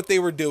 Everyone knew what they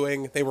were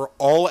doing. They were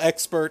all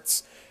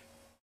experts.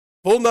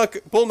 Bull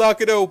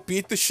Nakano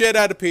beat the shit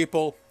out of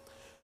people.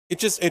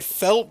 It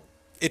felt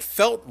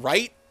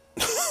right.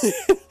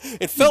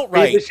 It felt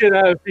right. Beat the shit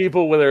out of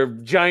people with their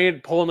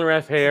giant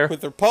Polnareff hair.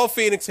 With their Paul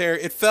Phoenix hair.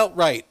 It felt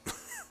right.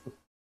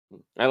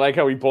 I like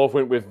how we both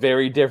went with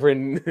very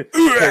different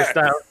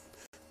hairstyles.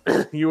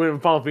 You went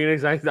with Paul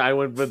Phoenix, I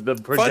went with the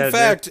Fun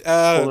fact,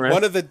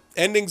 one of the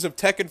endings of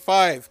Tekken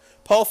 5,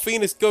 Paul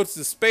Phoenix goes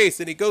to space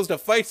and he goes to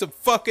fight some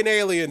fucking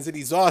aliens and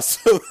he's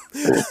awesome.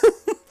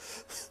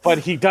 But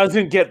he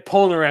doesn't get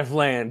Polnareff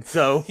land,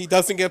 so... He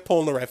doesn't get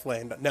Polnareff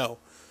land, no.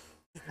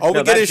 All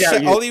you get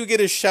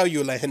is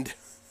Xiaoyu land.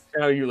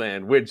 Xiaoyu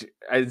land, which,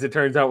 as it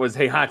turns out, was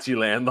Heihachi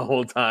land the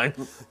whole time.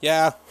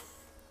 Yeah.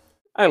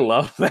 I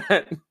love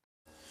that.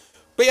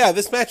 But yeah,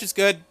 this match is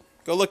good.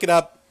 Go look it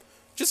up.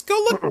 Just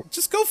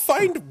go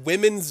find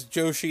women's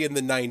Joshi in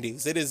the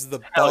 90s. It is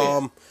the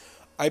bomb.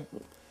 Yeah. I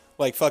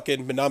like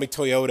fucking Minami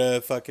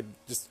Toyota, fucking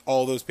just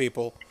all those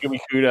people. Megumi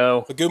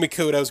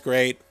Kudo's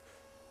great.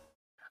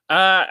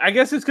 I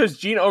guess it's because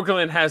Gene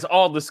Okerlund has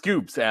all the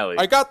scoops, Allie.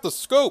 I got the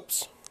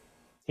scoops.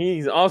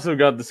 He's also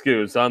got the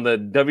scoops on the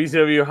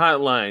WCW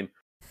hotline.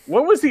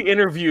 What was the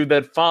interview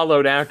that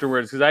followed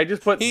afterwards? Because I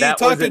just put He that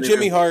talked to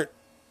Jimmy Hart.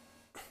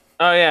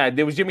 Oh yeah,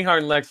 there was Jimmy Hart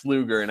and Lex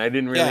Luger, and I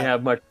didn't really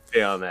have much to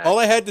say on that. All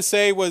I had to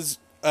say was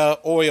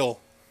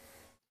oil.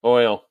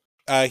 Oil.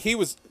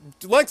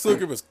 Lex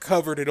Luger was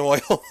covered in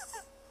oil.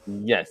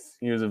 Yes,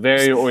 he was a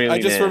very oily I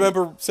just man.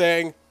 remember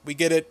saying, we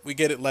get it,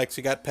 Lex,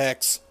 you got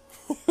pecs.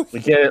 We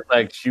get it,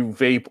 like you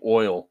vape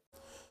oil.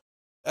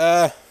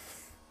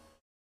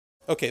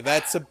 Okay,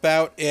 that's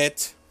about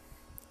it.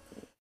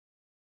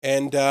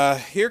 And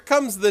here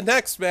comes the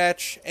next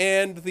match,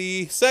 and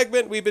the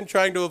segment we've been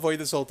trying to avoid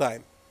this whole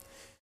time.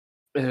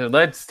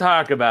 Let's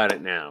talk about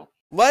it now.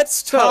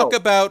 Let's talk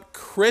about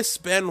Chris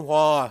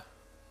Benoit.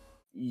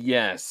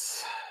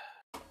 Yes.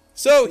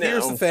 So,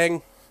 here's the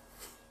thing.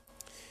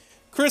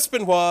 Chris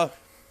Benoit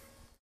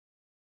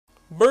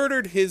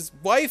murdered his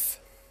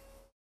wife,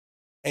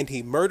 and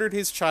he murdered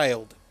his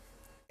child,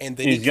 and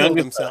then he killed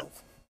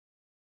himself.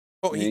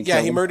 Oh,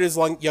 he murdered his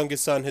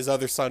youngest son. His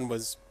other son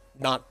was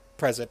not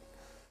present.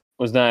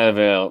 Was not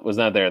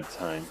there at the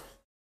time.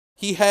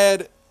 He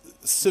had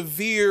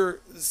severe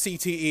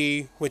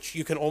CTE, which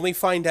you can only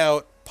find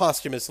out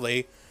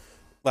posthumously.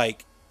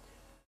 Like,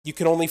 you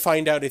can only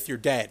find out if you're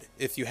dead,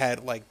 if you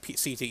had, like,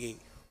 CTE.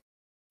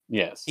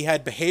 Yes. He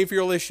had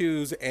behavioral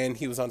issues, and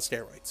he was on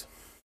steroids.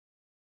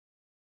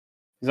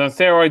 He's on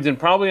steroids and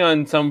probably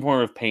on some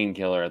form of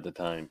painkiller at the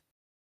time.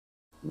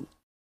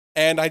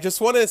 And I just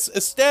want to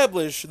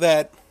establish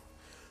that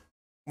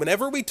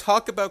whenever we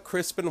talk about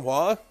Chris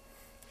Benoit,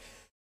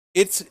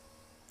 it's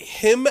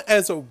him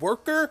as a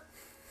worker,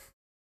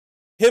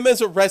 him as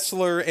a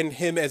wrestler, and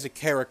him as a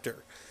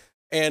character.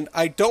 And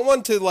I don't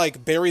want to,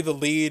 like, bury the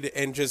lead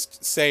and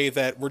just say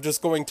that we're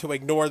just going to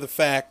ignore the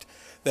fact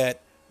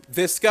that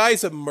this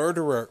guy's a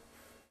murderer.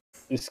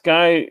 This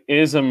guy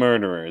is a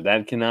murderer.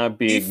 That cannot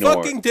be ignored.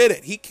 He fucking did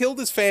it. He killed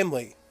his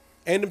family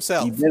and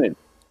himself. He did it.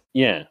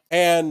 Yeah.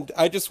 And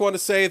I just want to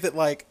say that,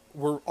 like,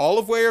 we're all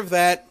aware of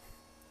that.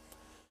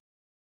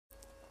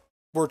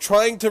 We're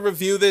trying to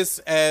review this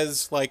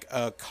as, like,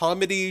 a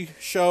comedy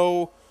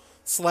show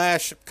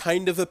 /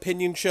 kind of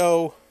opinion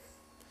show.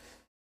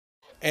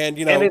 And,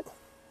 you know...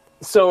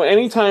 So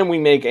anytime we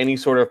make any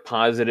sort of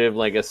positive,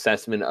 like,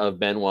 assessment of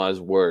Benoit's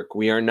work,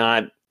 we are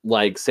not,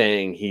 like,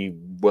 saying he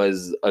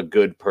was a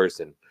good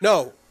person.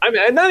 No. I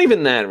mean, not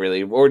even that,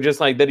 really. Or just,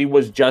 like, that he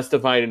was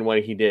justified in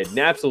what he did.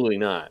 Absolutely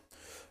not.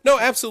 No,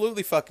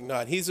 absolutely fucking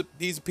not. He's a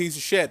piece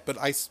of shit, but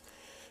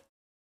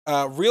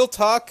real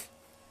talk,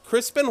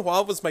 Chris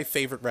Benoit was my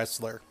favorite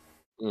wrestler.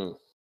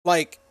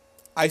 Like,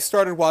 I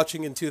started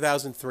watching in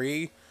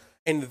 2003,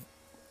 and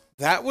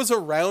that was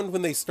around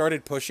when they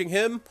started pushing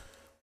him,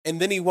 and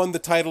then he won the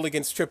title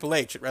against Triple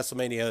H at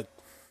WrestleMania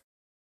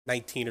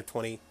 19 or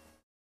 20.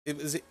 I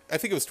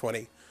think it was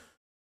 20.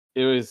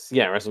 It was,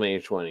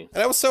 WrestleMania 20.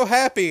 And I was so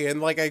happy,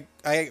 and, like,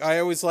 I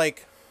always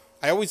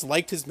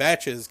liked his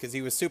matches because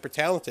he was super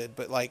talented,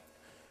 but, like,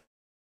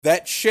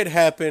 that shit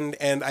happened,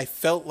 and I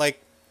felt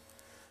like,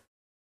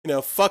 you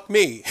know, fuck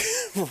me,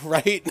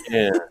 right?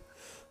 Yeah.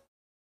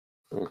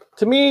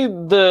 To me,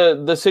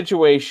 the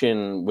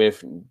situation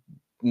with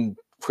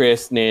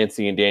Chris,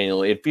 Nancy, and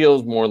Daniel, it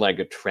feels more like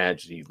a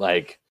tragedy.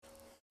 Like,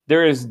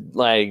 there is,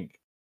 like,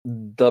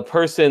 the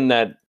person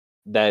that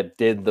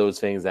did those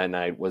things that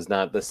night was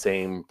not the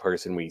same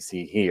person we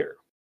see here.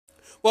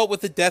 Well,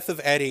 with the death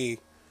of Eddie,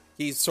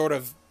 he sort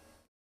of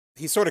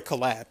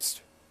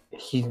collapsed.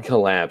 He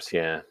collapsed,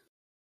 yeah.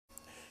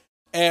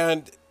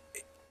 And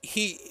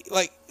he,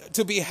 like,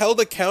 to be held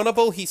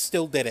accountable, he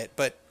still did it,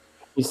 but...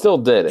 He still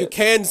did it. You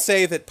can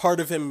say that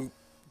part of him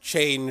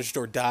changed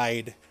or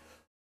died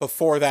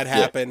before that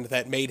happened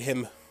that made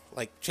him,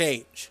 like,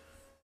 change.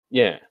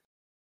 Yeah.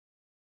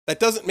 That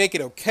doesn't make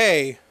it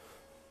okay,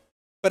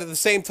 but at the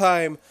same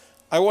time,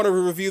 I want to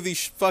review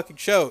these fucking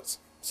shows.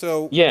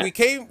 So we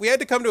had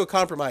to come to a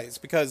compromise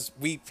because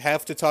we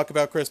have to talk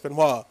about Chris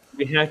Benoit.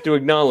 We have to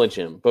acknowledge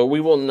him, but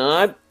we will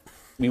not.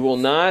 He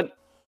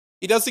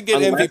doesn't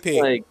get MVP.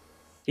 Like,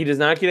 he does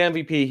not get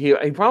MVP.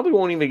 He probably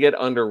won't even get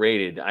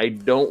underrated. I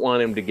don't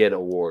want him to get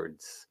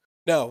awards.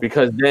 No,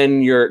 because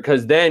then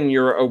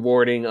you're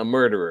awarding a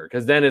murderer.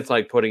 Because then it's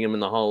like putting him in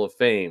the Hall of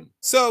Fame.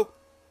 So,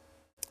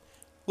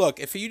 look,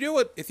 if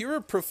you're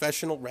a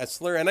professional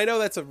wrestler, and I know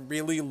that's a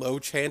really low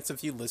chance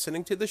of you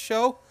listening to the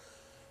show,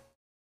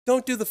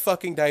 don't do the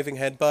fucking diving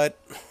headbutt.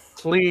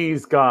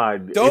 Please,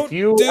 God. Don't if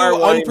you do are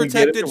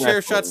unprotected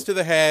chair shots to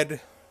the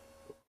head.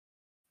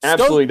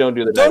 Absolutely don't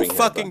do the diving Don't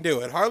fucking do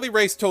it. Harley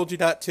Race told you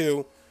not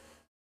to.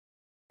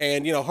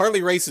 And, you know,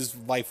 Harley Race's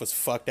life was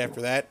fucked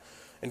after that.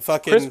 And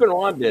fucking... Chris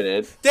Benoit did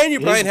it.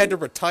 Daniel Bryan had to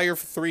retire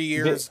for 3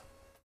 years.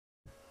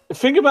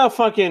 Think about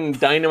fucking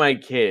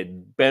Dynamite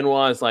Kid,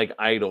 Benoit's, like,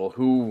 idol,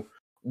 who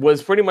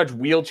was pretty much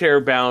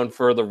wheelchair bound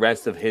for the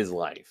rest of his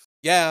life.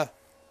 Yeah.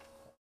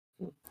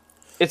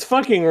 It's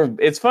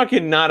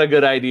fucking not a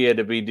good idea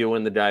to be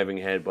doing the diving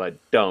head, but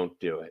don't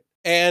do it.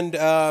 And,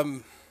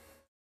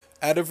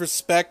 out of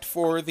respect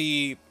for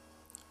the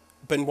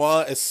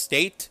Benoit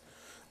estate,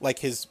 like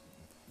his,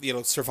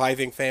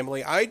 surviving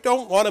family. I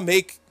don't want to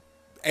make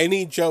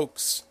any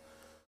jokes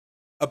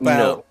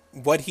about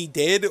what he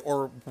did,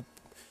 or,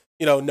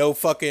 no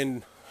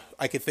fucking.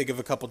 I could think of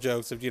a couple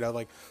jokes of,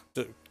 like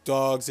the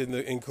dogs in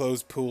the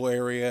enclosed pool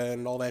area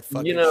and all that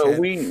fucking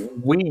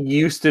shit. we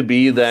used to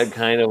be that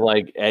kind of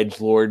like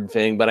edgelord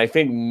thing, but I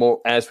think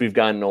more as we've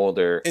gotten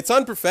older, it's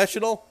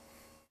unprofessional.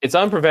 It's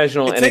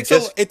unprofessional,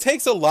 it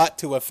takes a lot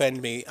to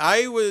offend me.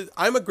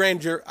 I'm a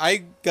grand jury.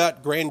 I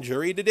got grand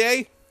jury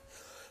today,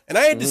 and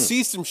I had to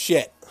see some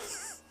shit.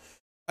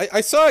 I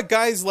saw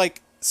guys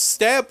like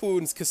stab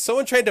wounds because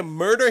someone tried to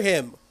murder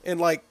him, and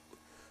like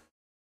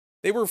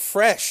they were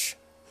fresh.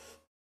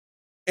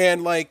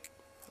 And, like,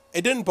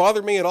 it didn't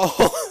bother me at all.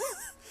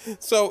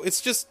 So,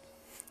 it's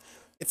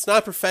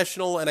not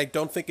professional, and I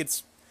don't think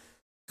it's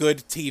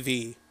good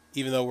TV,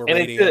 even though we're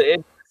radio.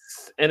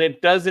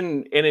 It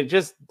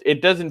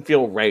doesn't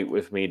feel right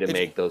with me to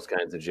make those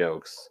kinds of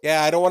jokes.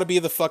 Yeah, I don't want to be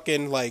the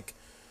fucking, like,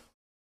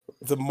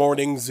 the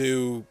morning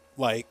zoo,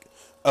 like,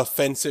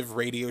 offensive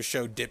radio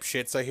show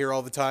dipshits I hear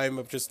all the time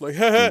of just like,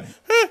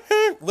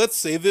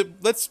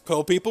 let's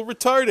call people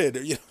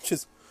retarded.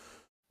 Just...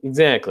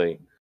 Exactly.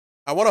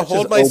 I want to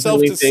hold myself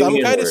to some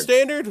kind of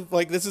standard.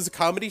 Like, this is a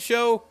comedy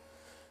show.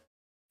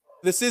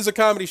 This is a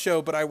comedy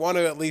show, but I want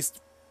to at least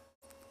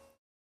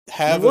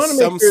have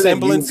some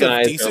semblance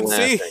of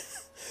decency.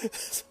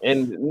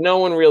 And no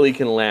one really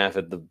can laugh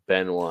at the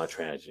Benoit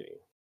tragedy.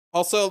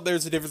 Also,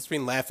 there's a difference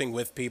between laughing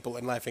with people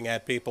and laughing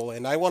at people,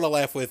 and I want to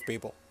laugh with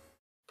people.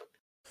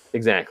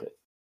 Exactly.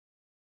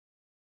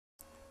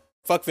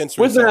 Fuck Vince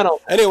Russo.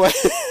 Anyway.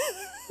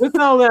 With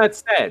all that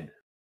said...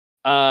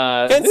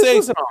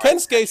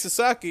 Kensuke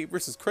Sasaki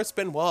versus Chris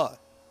Benoit.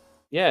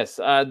 Yes,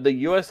 the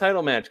U.S.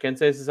 title match,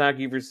 Kensuke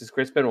Sasaki versus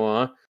Chris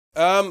Benoit.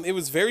 It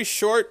was very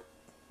short.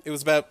 It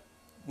was about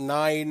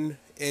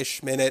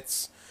 9-ish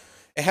minutes.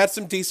 It had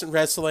some decent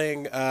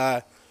wrestling.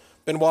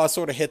 Benoit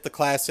sort of hit the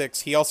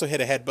classics. He also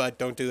hit a headbutt.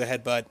 Don't do the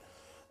headbutt.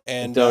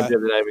 And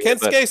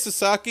Kensuke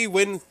Sasaki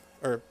wins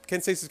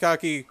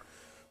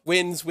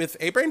with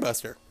a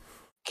brainbuster.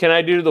 Can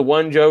I do the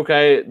one joke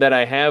that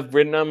I have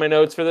written on my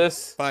notes for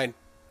this? Fine.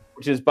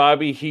 Which is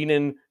Bobby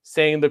Heenan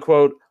saying the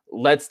quote,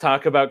 "Let's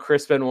talk about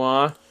Chris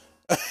Benoit."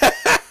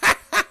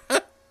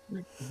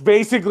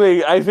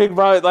 Basically, I think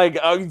about like,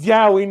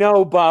 yeah, we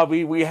know,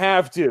 Bobby. We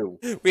have to.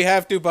 We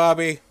have to,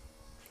 Bobby.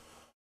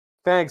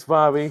 Thanks,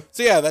 Bobby.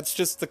 So yeah, that's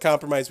just the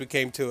compromise we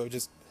came to.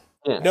 Just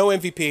no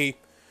MVP,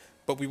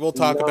 but we will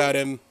talk about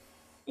him.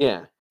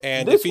 Yeah.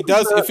 And if he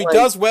does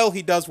well,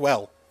 he does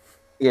well.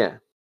 Yeah.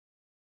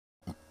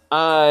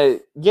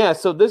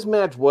 So this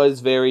match was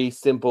very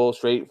simple,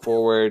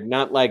 straightforward,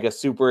 not like a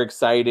super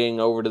exciting,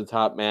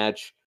 over-the-top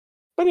match,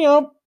 but,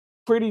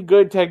 pretty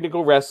good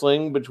technical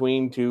wrestling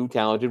between two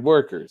talented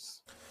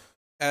workers.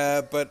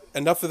 But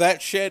enough of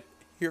that shit.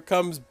 Here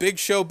comes Big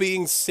Show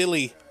being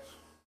silly.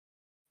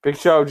 Big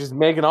Show just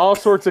making all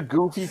sorts of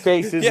goofy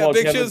faces. Yeah,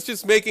 Big Show's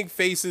just making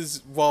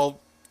faces while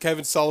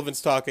Kevin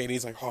Sullivan's talking, and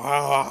he's like,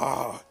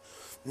 I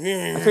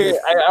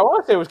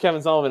want to say it was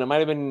Kevin Sullivan. It might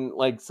have been,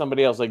 like,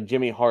 somebody else, like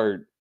Jimmy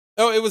Hart.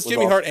 Oh, it was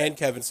Jimmy Hart and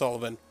Kevin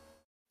Sullivan.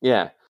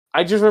 Yeah.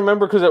 I just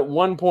remember because at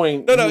one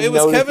point... No, it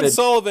was Kevin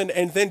Sullivan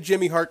and then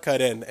Jimmy Hart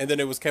cut in, and then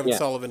it was Kevin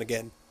Sullivan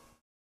again.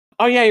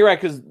 Oh, yeah, you're right,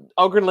 because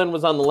Okerlund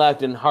was on the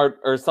left and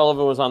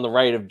Sullivan was on the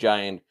right of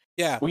Giant.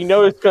 Yeah. We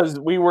noticed because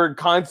we were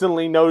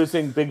constantly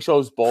noticing Big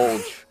Show's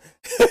bulge.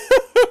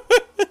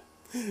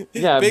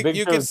 Yeah,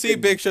 you can see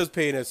Big Show's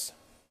penis.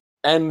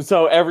 And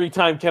so every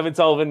time Kevin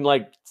Sullivan,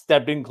 like,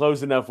 stepped in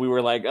close enough, we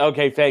were like,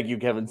 okay, thank you,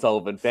 Kevin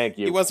Sullivan, thank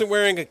you. He wasn't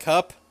wearing a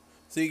cup.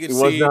 So you can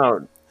see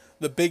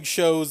the Big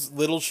Show's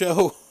little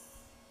show.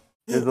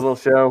 His little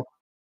show.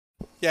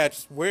 Yeah,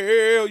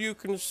 you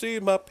can see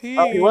my penis.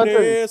 Oh, he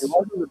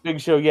wasn't the Big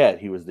Show yet.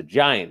 He was the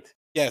Giant.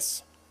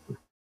 Yes.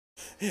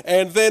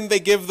 And then they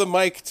give the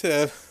mic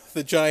to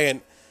the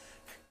Giant.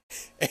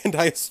 And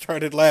I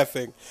started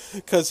laughing.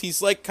 Because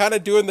he's like kind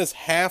of doing this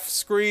half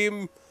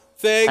scream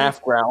thing.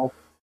 Half growl.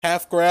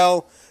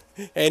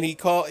 And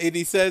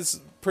he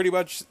says... pretty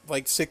much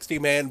like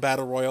 60-man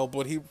battle royal,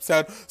 but he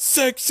sound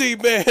sexy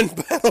man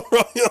battle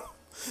royal.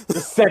 The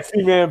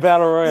sexy man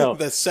battle royal.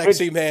 The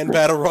sexy man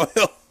battle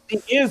royal. He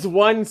is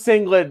one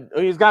singlet.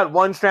 He's got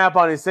one strap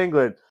on his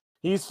singlet.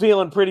 He's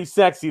feeling pretty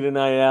sexy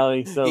tonight,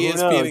 Allie. So he is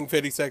feeling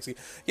pretty sexy.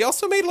 He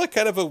also made like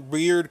kind of a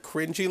weird,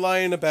 cringy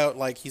line about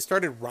like he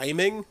started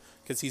rhyming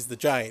because he's the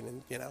Giant,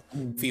 and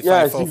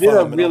yes, he did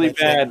a really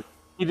bad. Shit.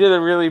 He did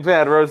a really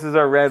bad "Roses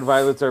are red,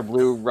 violets are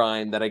blue"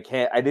 rhyme that I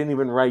didn't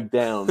even write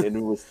down, and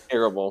it was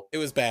terrible. It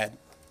was bad.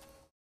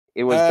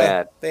 It was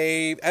bad.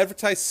 They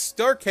advertised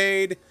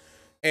Starrcade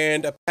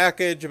and a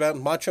package about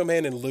Macho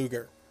Man and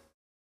Luger.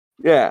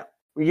 Yeah,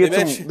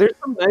 there's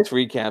some nice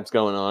recaps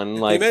going on.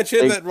 Like they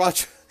mentioned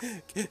that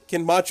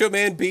can Macho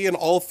Man be in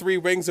all three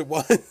rings at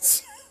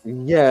once?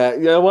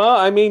 Yeah. Well,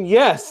 I mean,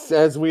 yes,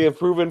 as we have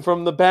proven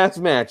from the past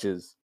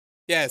matches.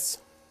 Yes.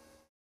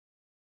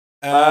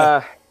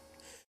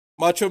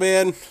 Macho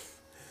Man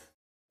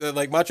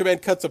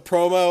cuts a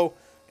promo,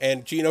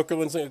 And Gene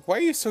Okerlund's like, why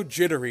are you so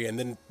jittery? And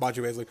then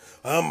Macho Man's like,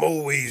 I'm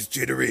always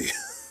jittery.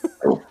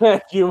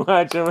 Thank you,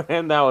 Macho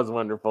Man. That was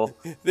wonderful.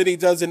 Then he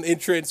does an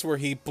entrance where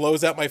he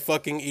blows out my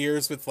fucking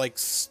ears with like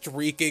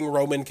streaking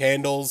Roman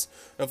candles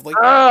of like,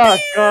 Oh,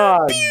 pew,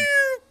 God. pew,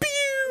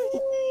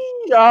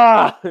 pew.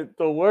 Ah,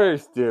 the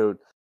worst, dude.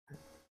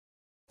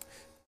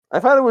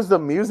 I thought it was the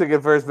music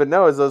at first, but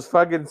no, it's those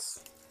fucking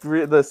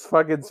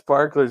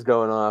sparklers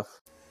going off.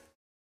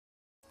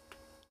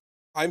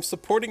 I'm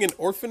supporting an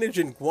orphanage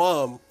in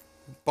Guam.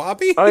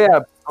 Bobby? Oh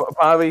yeah,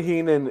 Bobby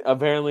Heenan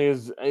apparently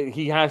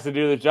he has to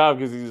do the job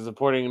because he's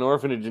supporting an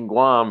orphanage in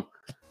Guam.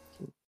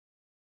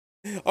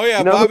 Oh yeah,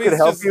 you know Bobby's who could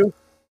help just, you?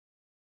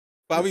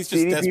 Bobby's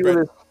just DDP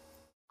desperate.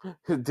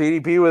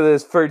 DDP with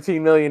his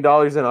 $13 million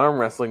in arm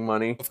wrestling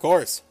money. Of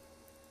course.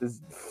 This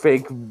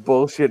fake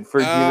bullshit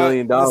 $13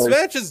 million. This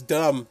match is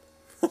dumb.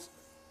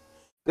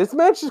 This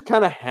match just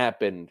kind of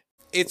happened.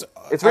 I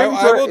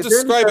will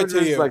describe it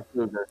to you. Lex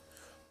Luger.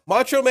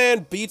 Macho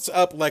Man beats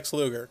up Lex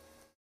Luger.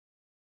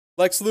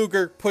 Lex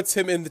Luger puts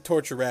him in the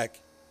torture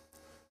rack.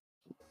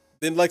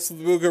 Then Lex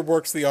Luger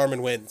works the arm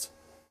and wins.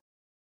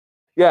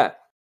 Yeah,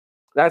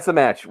 that's the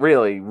match.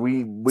 Really,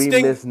 we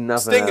missed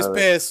nothing. Sting is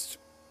pissed.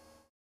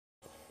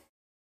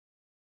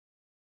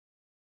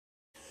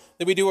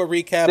 Then we do a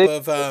recap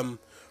of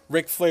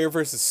Ric Flair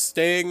versus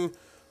Sting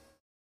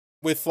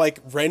with like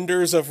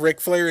renders of Ric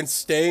Flair and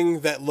Sting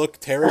that look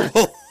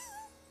terrible.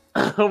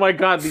 Oh my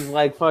god, these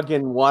like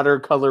fucking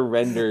watercolor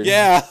renders.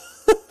 Yeah.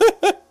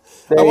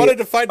 I wanted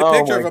to find a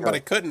picture of them, but I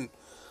couldn't.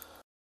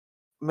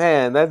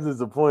 Man, that's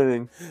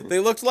disappointing. They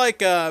looked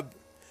like,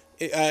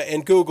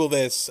 and Google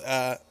this,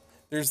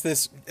 there's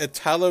this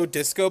Italo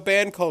disco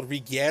band called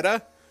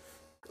Righiera.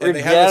 And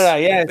they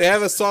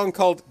have a song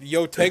called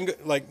No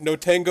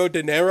Tango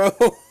Dinero.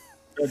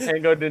 No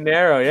Tango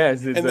Dinero,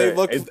 yes. And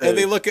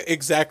they look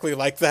exactly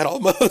like that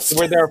almost.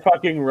 Where they're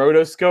fucking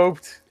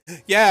rotoscoped.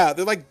 Yeah,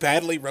 they're like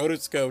badly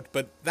rotoscoped,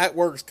 but that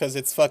works because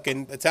it's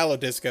fucking Italo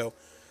disco.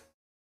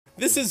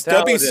 This is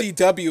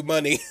WCW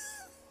money.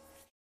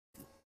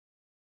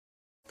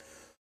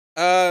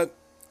 The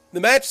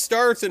match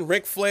starts and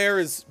Ric Flair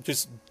is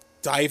just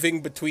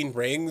diving between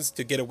rings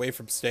to get away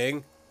from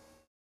Sting.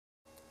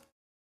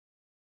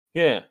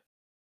 Yeah,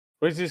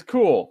 which is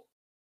cool.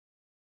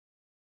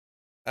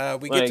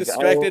 We get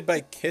distracted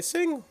by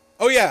kissing?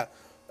 Oh yeah,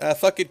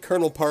 fucking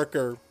Colonel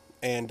Parker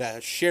and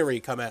Sherry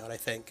come out, I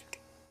think.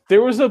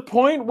 There was a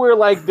point where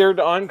like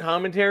they're on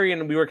commentary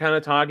and we were kind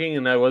of talking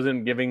and I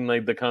wasn't giving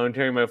like the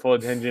commentary my full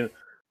attention.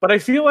 But I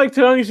feel like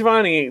Tony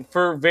Schiavone,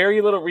 for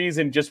very little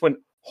reason, just went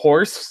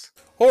horse.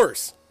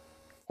 And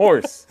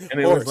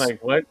it was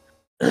like, what?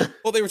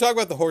 Well, they were talking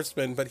about the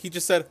Horseman, but he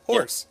just said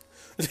horse.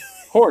 Yeah.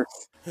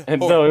 Horse.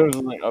 And so it was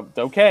like,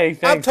 okay,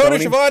 thanks, I'm Tony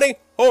Schiavone,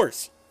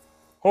 horse.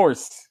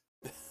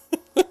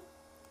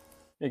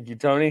 Thank you,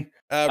 Tony.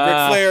 Ric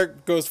Flair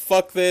goes,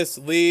 fuck this,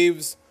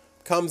 leaves,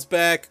 comes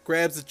back,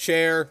 grabs a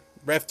chair,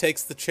 ref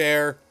takes the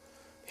chair,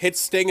 hits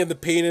Sting in the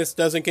penis,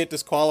 doesn't get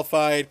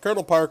disqualified.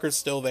 Colonel Parker's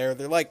still there.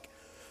 They're like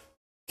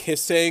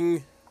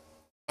kissing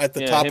at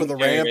the top of the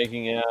ramp.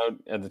 Making out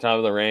at the top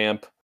of the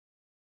ramp.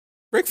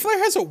 Ric Flair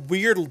has a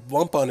weird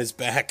lump on his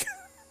back.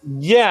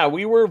 Yeah,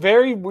 we were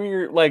very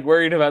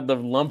worried about the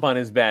lump on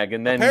his back,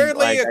 and then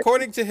apparently,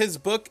 according to his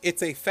book,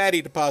 it's a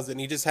fatty deposit,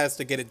 and he just has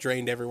to get it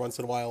drained every once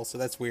in a while. So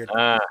that's weird.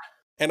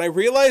 And I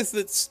realized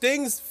that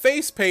Sting's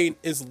face paint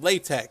is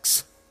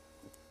latex.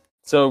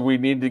 So we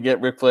need to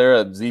get Ric Flair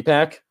a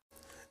Z-Pack?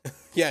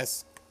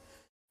 Yes.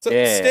 So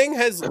Sting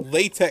has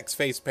latex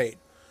face paint,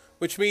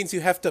 which means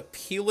you have to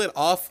peel it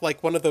off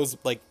like one of those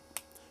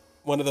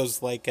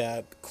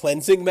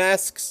cleansing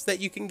masks that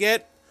you can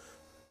get.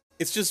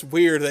 It's just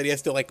weird that he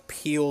has to like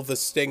peel the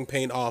Sting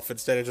paint off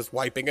instead of just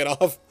wiping it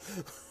off.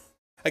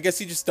 I guess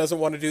he just doesn't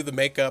want to do the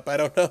makeup. I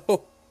don't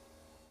know.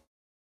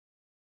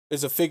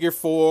 There's a figure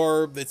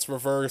 4 that's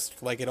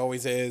reversed like it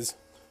always is.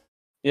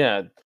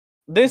 Yeah.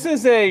 This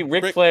is a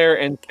Ric Flair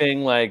and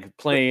Sting like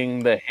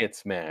playing the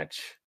hits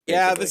match.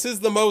 Basically. Yeah, this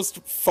is the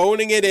most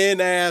phoning it in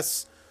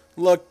ass.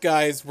 Look,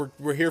 guys,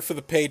 we're here for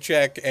the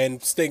paycheck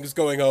and Sting's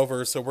going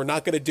over, so we're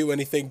not going to do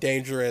anything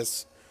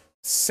dangerous.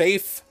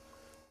 Safe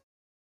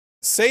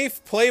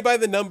play by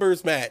the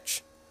numbers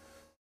match.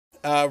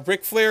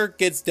 Ric Flair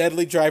gets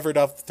deadly drivered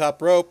off the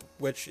top rope,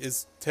 which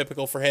is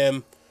typical for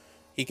him.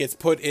 He gets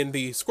put in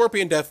the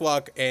Scorpion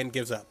Deathlock and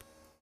gives up.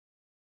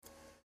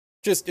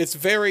 Just, it's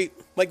very,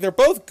 like, they're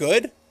both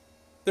good.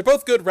 They're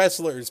both good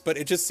wrestlers, but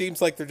it just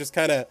seems like they're just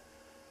kind of...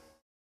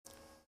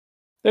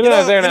 You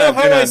know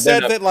how I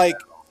said that, like,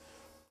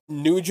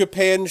 New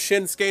Japan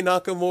Shinsuke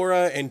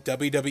Nakamura and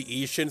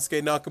WWE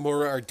Shinsuke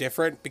Nakamura are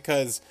different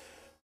because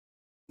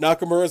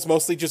Nakamura's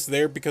mostly just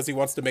there because he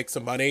wants to make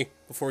some money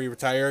before he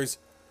retires.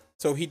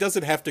 So he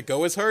doesn't have to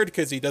go as hard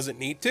because he doesn't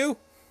need to.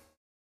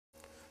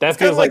 It's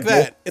kind of like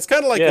that. It's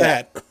kind of like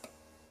that.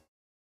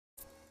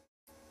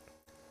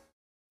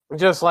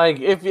 Just like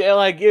if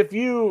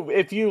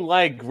you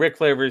like Ric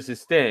Flair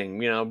versus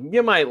Sting,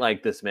 you might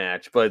like this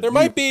match, but There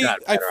might be.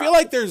 I feel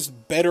like there's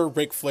better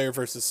Ric Flair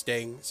versus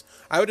Stings.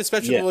 I would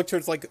especially look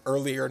towards like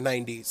earlier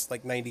 '90s,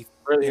 like '90s.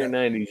 Earlier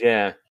 '90s,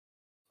 yeah.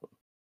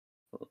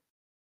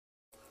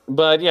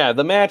 But yeah,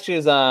 the match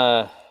is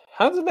how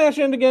does the match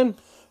end again?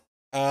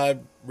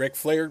 Ric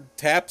Flair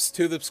taps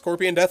to the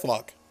Scorpion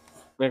Deathlock.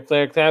 Ric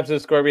Flair taps to the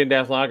Scorpion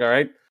Deathlock. All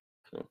right.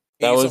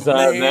 That was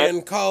a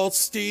man called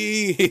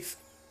Steve.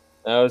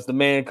 That was the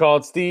man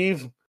called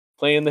Steve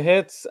playing the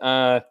hits.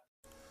 Then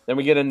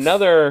we get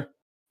another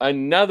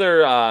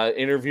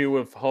interview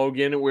with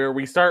Hogan where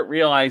we start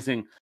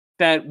realizing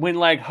that when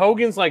like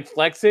Hogan's like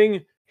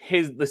flexing,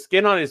 the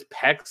skin on his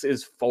pecs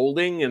is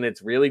folding and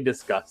it's really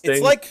disgusting.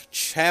 It's like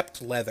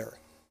chapped leather.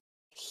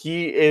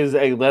 He is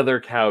a leather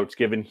couch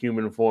given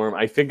human form.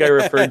 I think I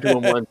referred to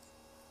him once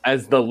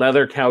as the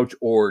leather couch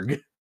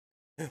org.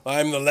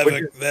 I'm the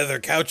leather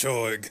couch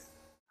org.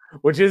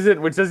 Which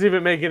doesn't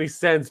even make any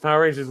sense.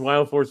 Power Rangers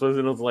Wild Force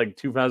wasn't until like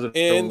 2001.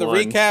 In the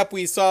recap,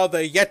 we saw the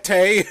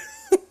Yeti.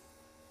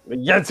 The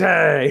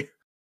Yeti!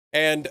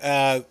 And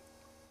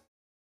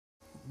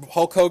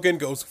Hulk Hogan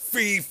goes,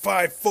 "Fee,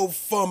 fi, fo,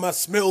 fum, I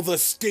smell the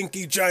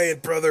stinky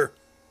giant, brother."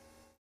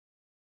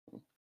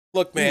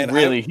 Look, man.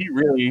 He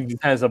really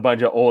has a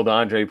bunch of old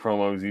Andre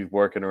promos he's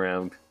working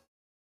around.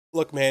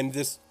 Look, man,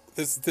 this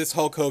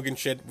Hulk Hogan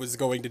shit was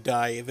going to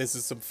die. This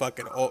is some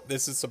fucking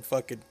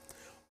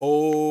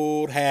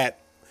old hat.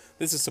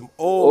 This is some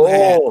old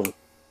hat.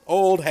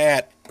 Old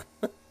hat.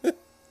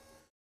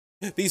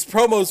 These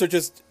promos are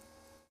just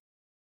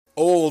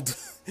old.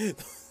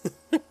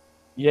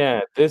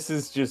 Yeah, this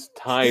is just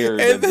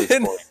tired. And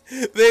then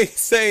they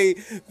say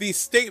the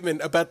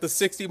statement about the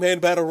 60-man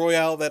battle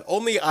royale that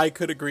only I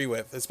could agree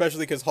with,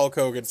 especially because Hulk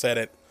Hogan said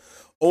it.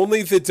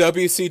 Only the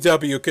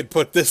WCW could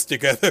put this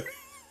together.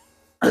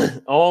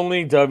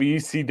 Only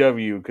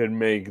WCW could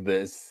make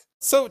this.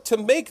 So, to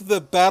make the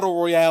battle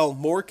royale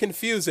more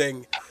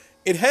confusing,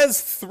 it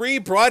has 3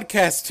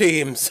 broadcast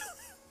teams.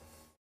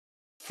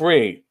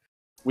 3.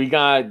 We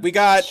got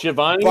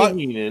Shivani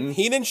Heenan.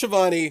 Heenan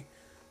Shivani.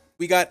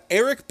 We got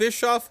Eric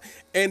Bischoff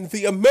and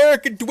the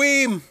American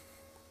Dweem.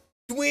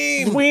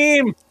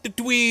 Dweem. The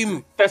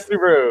Dweem. Dusty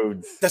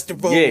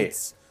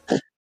Rhodes. Yeah.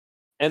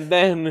 And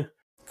then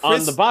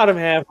on the bottom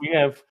half, we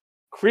have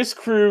Chris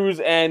Cruz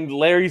and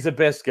Larry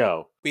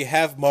Zbyszko. We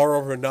have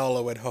Mauro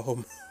Ranallo at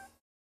home.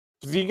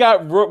 You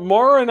got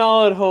Mauro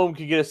Ranallo at home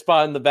could get a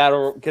spot in the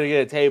battle, could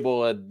get a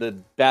table at the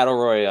Battle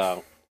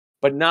Royale,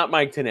 but not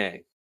Mike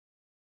Tenay.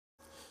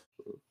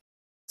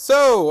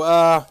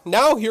 So,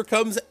 now here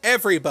comes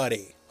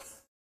everybody.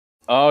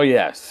 Oh,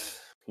 yes.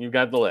 You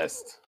got the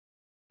list.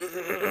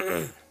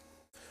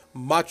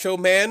 Macho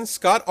Man,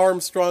 Scott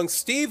Armstrong,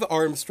 Steve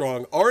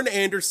Armstrong, Arn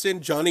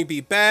Anderson, Johnny B.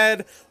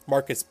 Bad,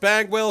 Marcus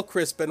Bagwell,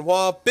 Chris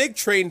Benoit, Big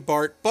Train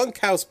Bart,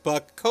 Bunkhouse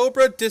Buck,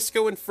 Cobra,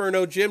 Disco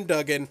Inferno, Jim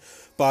Duggan,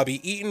 Bobby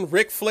Eaton,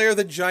 Ric Flair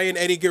the Giant,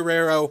 Eddie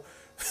Guerrero,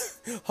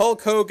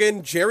 Hulk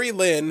Hogan, Jerry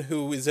Lynn,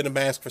 who is in a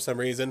mask for some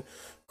reason,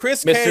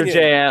 Chris Mr. Canyon,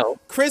 JL.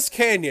 Chris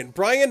Canyon,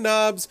 Brian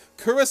Knobs,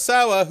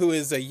 Kurosawa, who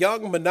is a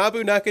young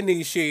Manabu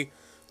Nakanishi,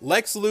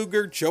 Lex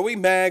Luger, Joey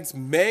Maggs,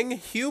 Meng,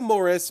 Hugh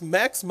Morris,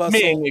 Max Muscle.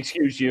 Ming,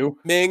 excuse you.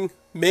 Ming.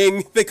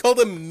 They called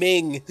him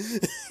Ming.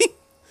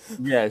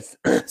 Yes.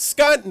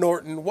 Scott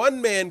Norton, One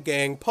Man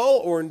Gang,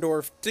 Paul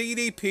Orndorff,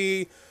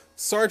 DDP,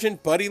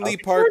 Sergeant Buddy Lee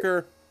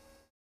Parker,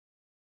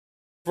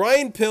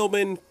 Brian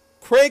Pillman,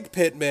 Craig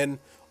Pittman,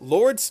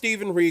 Lord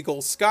Steven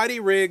Regal,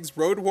 Scotty Riggs,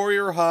 Road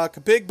Warrior Hawk,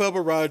 Big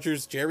Bubba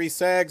Rogers, Jerry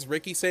Saggs,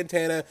 Ricky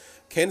Santana,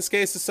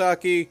 Kensuke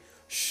Sasaki,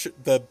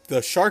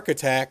 the Shark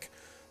Attack,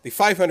 the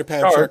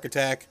 500-pound Shark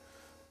Attack,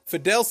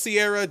 Fidel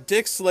Sierra,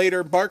 Dick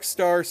Slater, Mark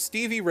Starr,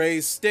 Stevie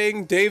Ray,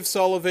 Sting, Dave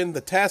Sullivan,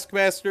 The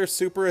Taskmaster,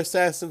 Super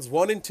Assassins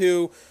 1 and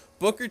 2,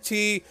 Booker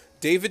T,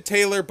 David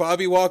Taylor,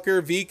 Bobby Walker,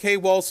 VK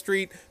Wall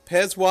Street,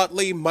 Pez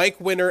Watley,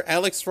 Mike Winner,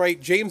 Alex Wright,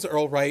 James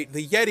Earl Wright,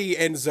 The Yeti,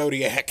 and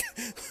Zodiac.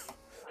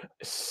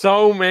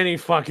 So many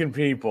fucking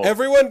people.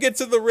 Everyone gets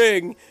in the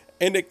ring,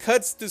 and it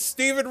cuts to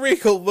Steven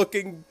Regal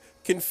looking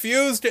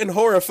confused and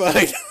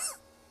horrified.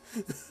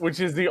 Which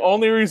is the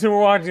only reason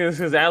we're watching this,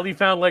 because Ali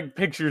found, like,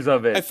 pictures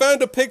of it. I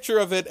found a picture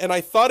of it, and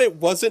I thought it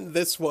wasn't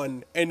this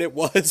one, and it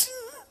was.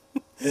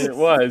 It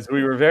was.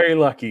 We were very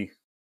lucky.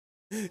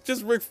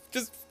 Just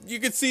you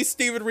could see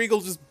Steven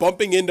Regal just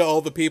bumping into all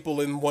the people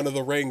in one of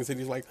the rings, and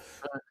he's like,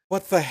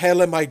 "What the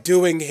hell am I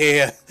doing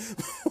here?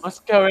 What's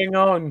going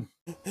on?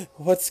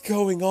 What's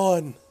going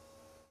on?"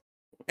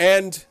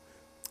 And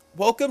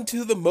welcome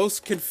to the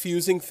most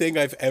confusing thing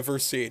I've ever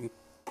seen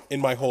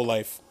in my whole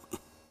life.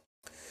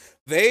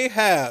 They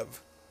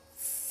have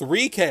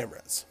 3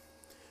 cameras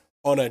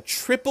on a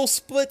triple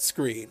split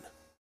screen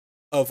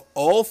of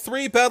all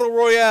 3 battle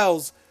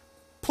royales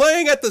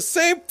playing at the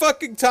same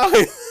fucking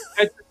time.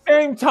 At the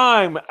same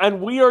time,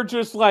 and we are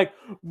just like,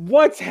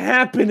 what's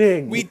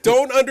happening? We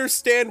don't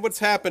understand what's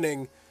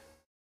happening.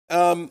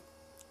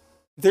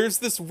 There's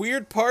this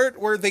weird part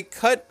where they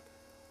cut.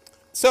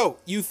 So,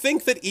 you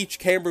think that each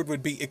camera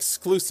would be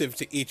exclusive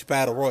to each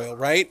battle royal,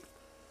 right?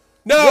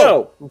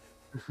 No!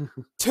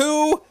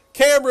 Two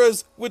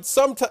cameras would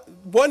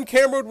one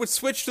camera would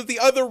switch to the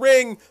other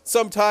ring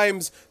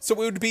sometimes, so it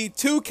would be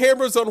two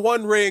cameras on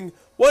one ring,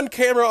 one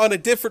camera on a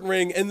different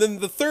ring, and then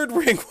the third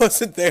ring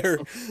wasn't there.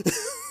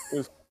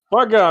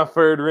 Fuck off,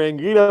 third ring.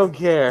 You don't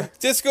care.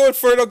 Disco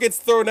Inferno gets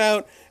thrown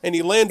out, and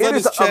he lands on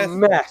his chest. It is a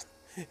mess.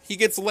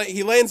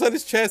 He lands on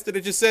his chest, and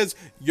it just says,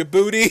 "Your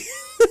booty."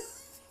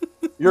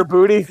 Your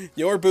booty.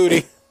 Your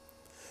booty.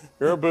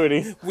 Your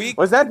booty.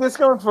 Was that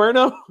Disco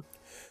Inferno?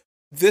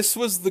 This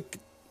was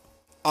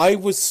I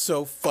was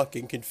so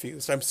fucking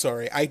confused. I'm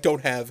sorry. I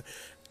don't have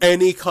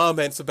any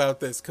comments about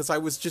this because I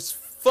was just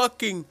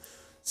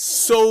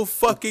so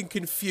fucking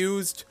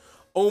confused.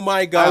 Oh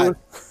my god.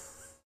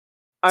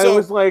 I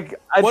was like,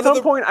 at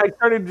some point I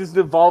started just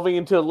evolving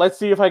into, let's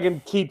see if I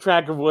can keep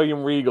track of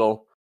William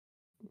Regal.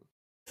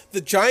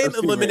 The Giant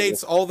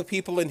eliminates all the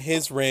people in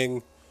his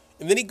ring,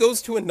 and then he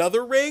goes to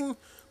another ring,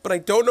 but I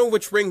don't know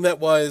which ring that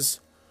was.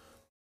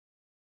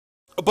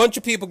 A bunch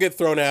of people get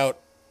thrown out.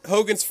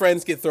 Hogan's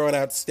friends get thrown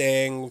out,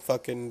 Sting,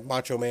 fucking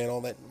Macho Man,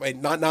 all that. Wait,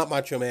 not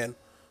Macho Man.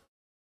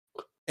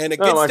 And it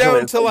gets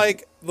down to,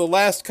 like, the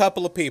last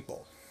couple of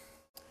people.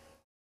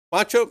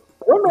 Macho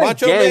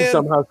Man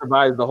somehow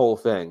survives the whole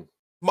thing.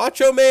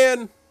 Macho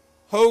Man,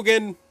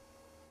 Hogan,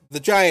 the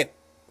Giant.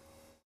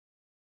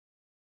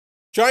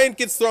 Giant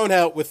gets thrown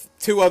out with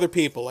two other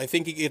people. I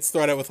think he gets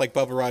thrown out with, like,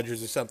 Bubba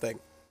Rogers or something.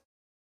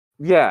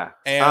 Yeah,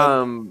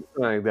 and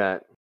like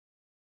that.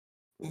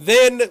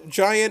 Then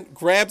Giant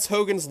grabs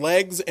Hogan's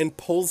legs and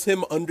pulls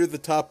him under the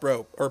top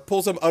rope, or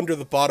pulls him under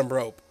the bottom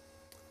rope.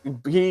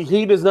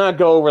 He does not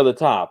go over the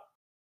top.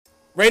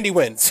 Randy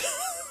wins.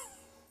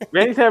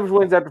 Randy Savage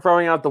wins after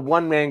throwing out the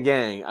one-man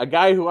gang, a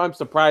guy who I'm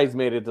surprised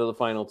made it to the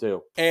final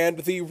two. And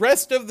the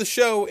rest of the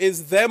show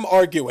is them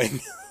arguing.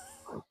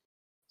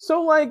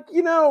 So, like,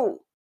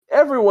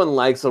 everyone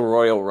likes a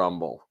Royal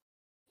Rumble.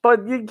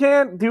 But you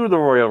can't do the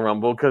Royal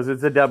Rumble because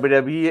it's a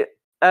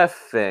WWF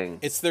thing.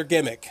 It's their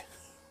gimmick.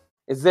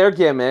 It's their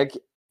gimmick.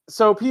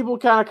 So people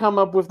kind of come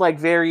up with, like,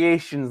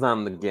 variations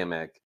on the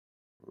gimmick.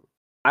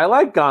 I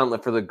like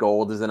Gauntlet for the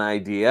Gold as an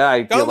idea.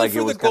 I feel like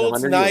it was kind of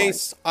underutilized.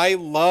 Nice. I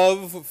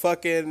love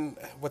fucking,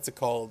 what's it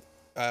called?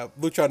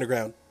 Lucha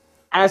Underground.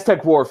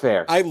 Aztec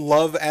Warfare. I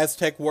love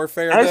Aztec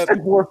Warfare. Aztec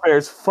Warfare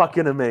is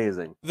fucking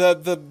amazing.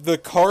 The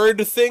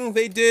card thing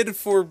they did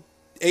for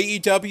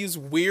AEW's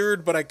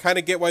weird, but I kind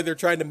of get why they're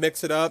trying to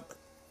mix it up.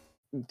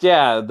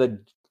 Yeah,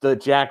 the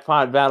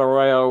Jackpot Battle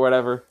Royale or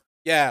whatever.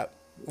 Yeah,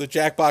 the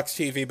Jackbox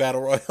TV Battle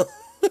Royale.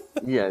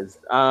 Yes.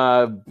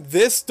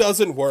 This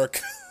doesn't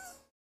work.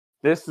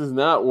 This does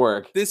not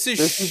work. This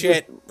is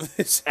shit.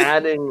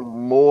 Adding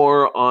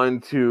more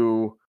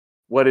onto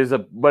what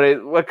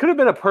could have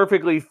been a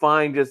perfectly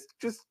fine this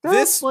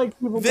like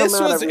people. This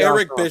was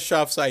Eric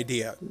Bischoff's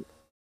idea.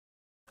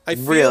 I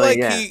feel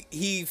like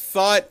he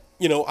thought,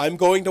 I'm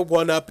going to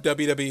one up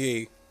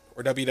WWE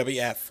or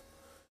WWF.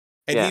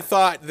 And he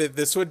thought that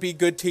this would be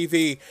good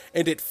TV,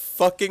 and it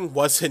fucking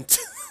wasn't.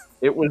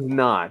 It was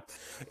not.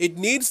 It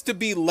needs to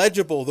be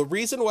legible. The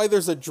reason why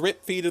there's a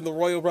drip feed in the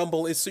Royal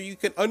Rumble is so you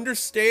can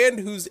understand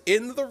who's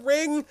in the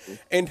ring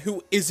and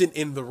who isn't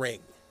in the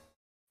ring.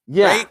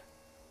 Yeah. Right?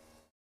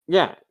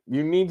 Yeah.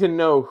 You need to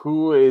know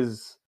who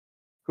is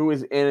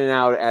in and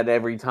out at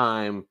every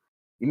time.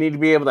 You need to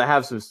be able to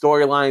have some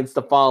storylines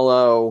to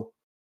follow.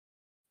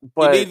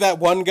 But you need that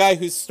one guy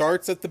who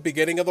starts at the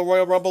beginning of the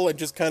Royal Rumble and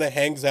just kind of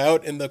hangs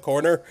out in the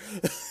corner.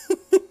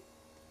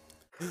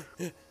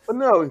 But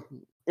no,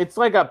 it's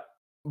like a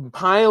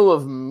pile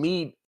of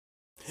meat.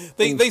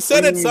 They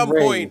said at some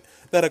point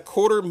that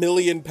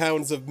 250,000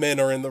 pounds of men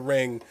are in the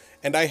ring,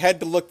 and I had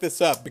to look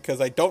this up because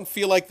I don't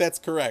feel like that's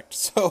correct.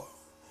 So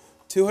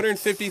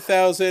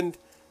 250,000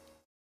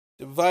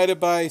 divided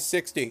by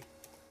 60.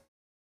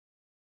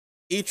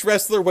 Each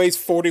wrestler weighs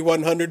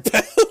 4,100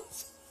 pounds.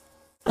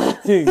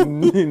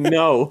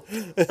 No,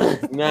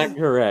 not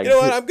correct. You know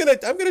what? I'm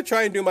gonna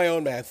try and do my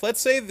own math.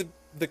 Let's say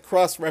the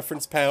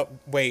cross-reference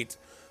weight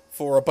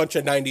for a bunch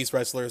of 90s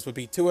wrestlers would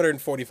be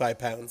 245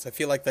 pounds. I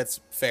feel like that's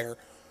fair.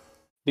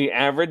 The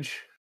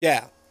average?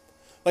 Yeah.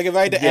 Like if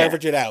I had to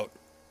average it out.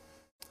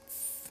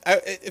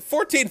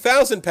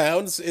 14,000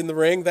 pounds in the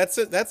ring, that's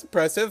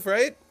impressive,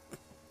 right?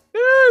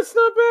 Yeah, it's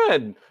not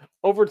bad.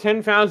 Over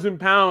 10,000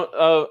 pounds.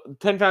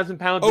 10,000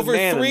 pounds. Over of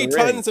man 3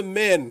 tons of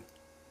men.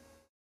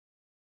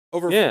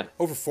 Over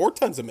 4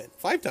 tons of men.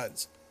 5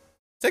 tons.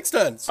 6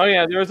 tons. Oh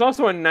yeah, there was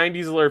also a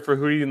 90s alert for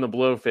Hootie and the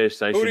Blowfish.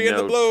 Hootie and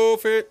the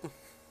Blowfish.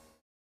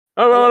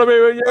 I wanna be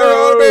with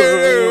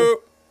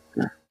you.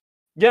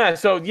 Yeah,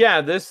 so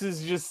this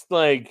is just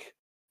like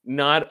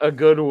not a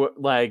good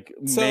main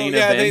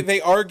event.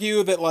 They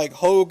argue that like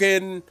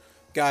Hogan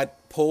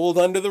got pulled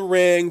under the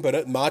ring,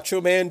 but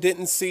Macho Man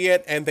didn't see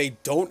it, and they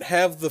don't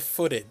have the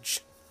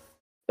footage.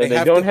 They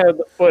don't have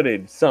the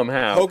footage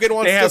somehow. Hogan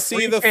wants to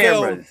see the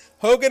film.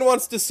 Hogan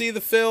wants to see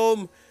the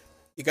film.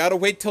 You gotta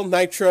wait till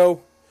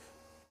Nitro,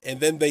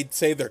 and then they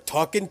say they're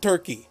talking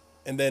turkey,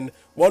 and then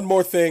one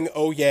more thing.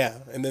 Oh yeah,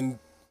 and then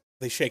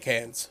they shake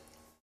hands.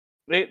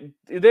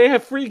 They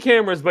have free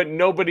cameras, but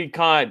nobody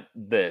caught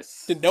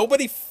this. Did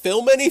nobody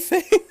film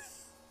anything?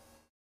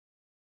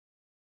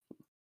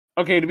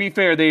 Okay, to be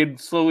fair, they'd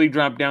slowly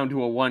drop down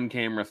to a one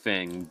camera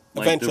thing.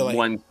 Like Eventually. the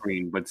one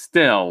screen, but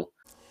still.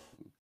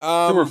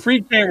 There were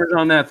free cameras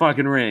on that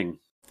fucking ring.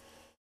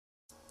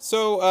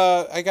 So,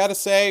 I gotta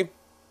say,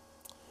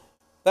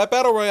 that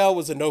Battle Royale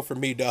was a no for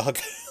me, dog.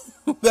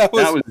 That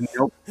was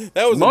nope.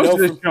 That was Most a no of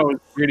the for, show was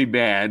pretty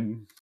bad.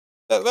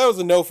 that was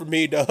a no for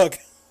me, dog.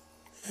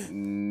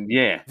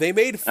 Yeah. They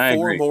made I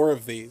 4 agree. more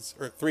of these,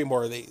 or 3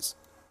 more of these.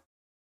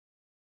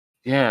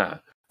 Yeah.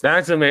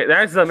 That's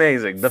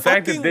amazing. The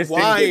fact that Fucking this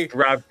why? didn't get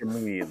dropped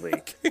immediately.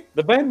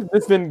 The fact that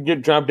this didn't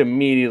get dropped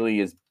immediately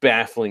is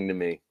baffling to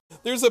me.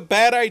 There's a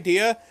bad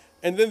idea,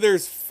 and then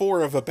there's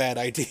 4 of a bad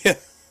idea.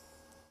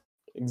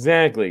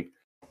 Exactly.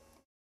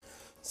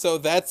 So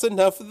that's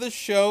enough of the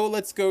show.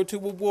 Let's go to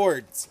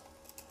awards.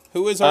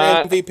 Who is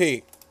our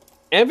MVP?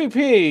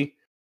 MVP,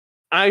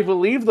 I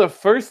believe the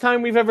first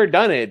time we've ever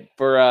done it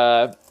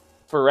for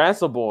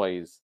Wrestle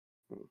Boys.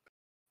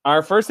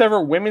 Our first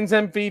ever women's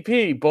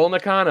MVP, Bull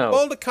Nakano.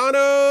 Bull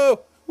Nakano!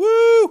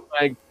 Woo!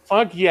 Like,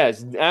 fuck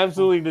yes,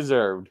 absolutely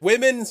deserved.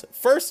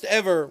 First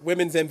ever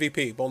women's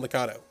MVP, Bull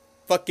Nakano.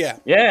 Fuck yeah.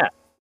 Yeah.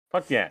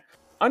 Fuck yeah.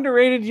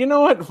 Underrated, you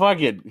know what? Fuck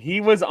it.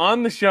 He was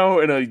on the show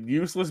in a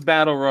useless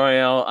battle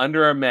royale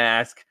under a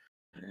mask.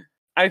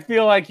 I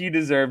feel like he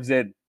deserves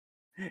it.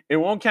 It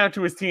won't count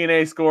to his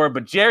TNA score,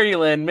 but Jerry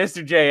Lynn,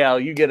 Mr.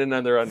 JL, you get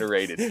another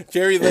underrated.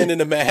 Jerry Lynn in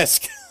a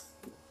mask.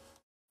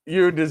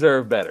 You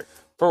deserve better.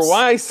 For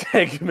Y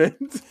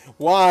segment,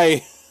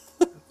 Why?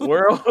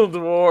 World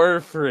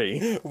War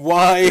III.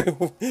 Why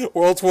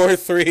World War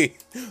III?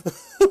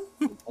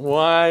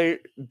 Why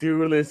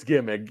do this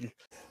gimmick?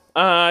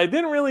 I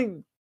didn't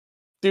really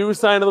do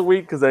sign of the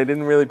week because I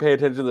didn't really pay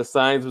attention to the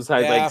signs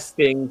besides Yeah. like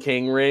Sting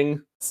King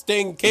Ring.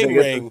 Sting King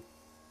Ring.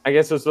 I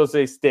guess it was supposed to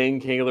say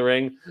Sting King of the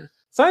Ring.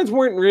 Signs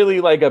weren't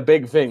really like a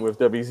big thing with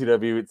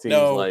WCW, it seems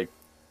No. like.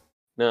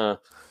 No.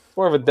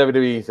 More of a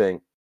WWE thing.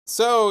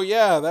 So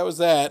yeah, that was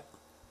that.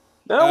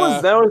 That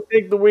was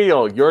take the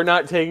wheel. You're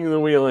not taking the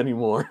wheel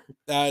anymore.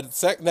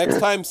 Next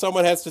time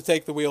someone has to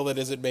take the wheel that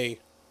isn't me.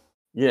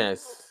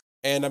 Yes.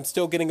 And I'm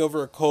still getting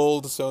over a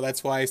cold, so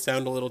that's why I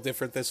sound a little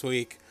different this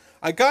week.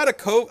 I got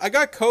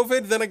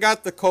COVID, then I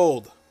got the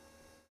cold.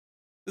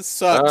 This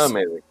sucks.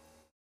 Amazing.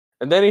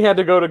 And then he had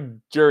to go to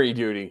jury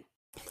duty.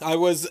 I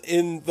was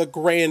in the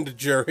grand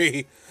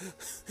jury.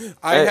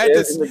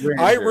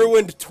 I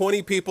ruined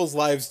 20 people's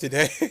lives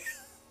today.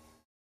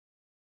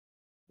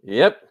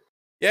 Yep.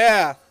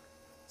 Yeah.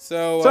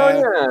 So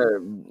yeah,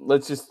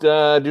 let's just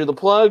do the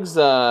plugs.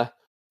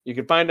 You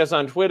can find us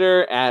on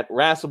Twitter at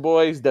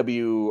Wrestleboys,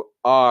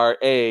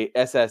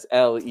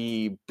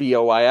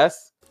 WRASSLEBOYS.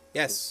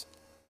 yes.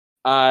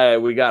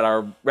 We got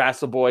our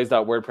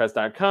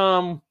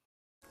wrestleboys.wordpress.com.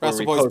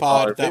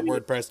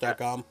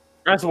 WrestleBoysPod.wordpress.com.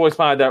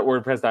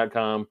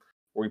 Wrestleboyspod.wordpress.com,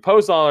 where we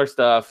post all our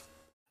stuff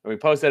and we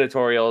post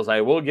editorials.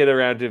 I will get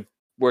around to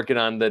working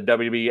on the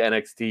WWE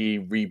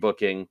NXT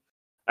rebooking.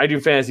 I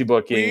do fantasy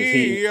bookings.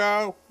 We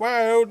are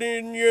wild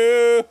in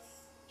you.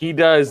 He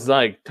does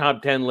like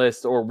top 10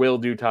 lists or will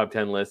do top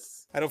 10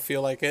 lists. I don't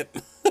feel like it.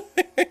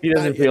 He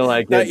doesn't feel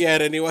like Not it.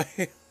 yet, anyway.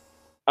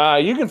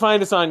 You can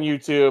find us on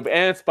YouTube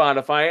and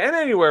Spotify and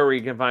anywhere where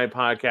you can find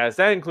podcasts.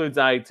 That includes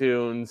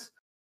iTunes,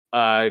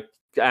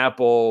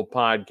 Apple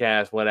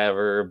Podcasts,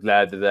 whatever,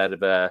 blah, blah, blah,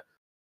 blah.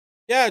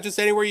 Yeah, just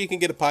anywhere you can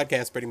get a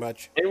podcast, pretty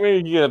much. Anywhere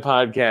you get a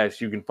podcast,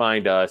 you can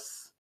find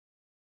us.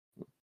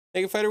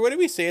 Naked Fighter, what did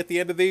we say at the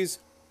end of these?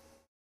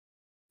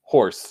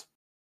 Horse.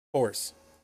 Horse.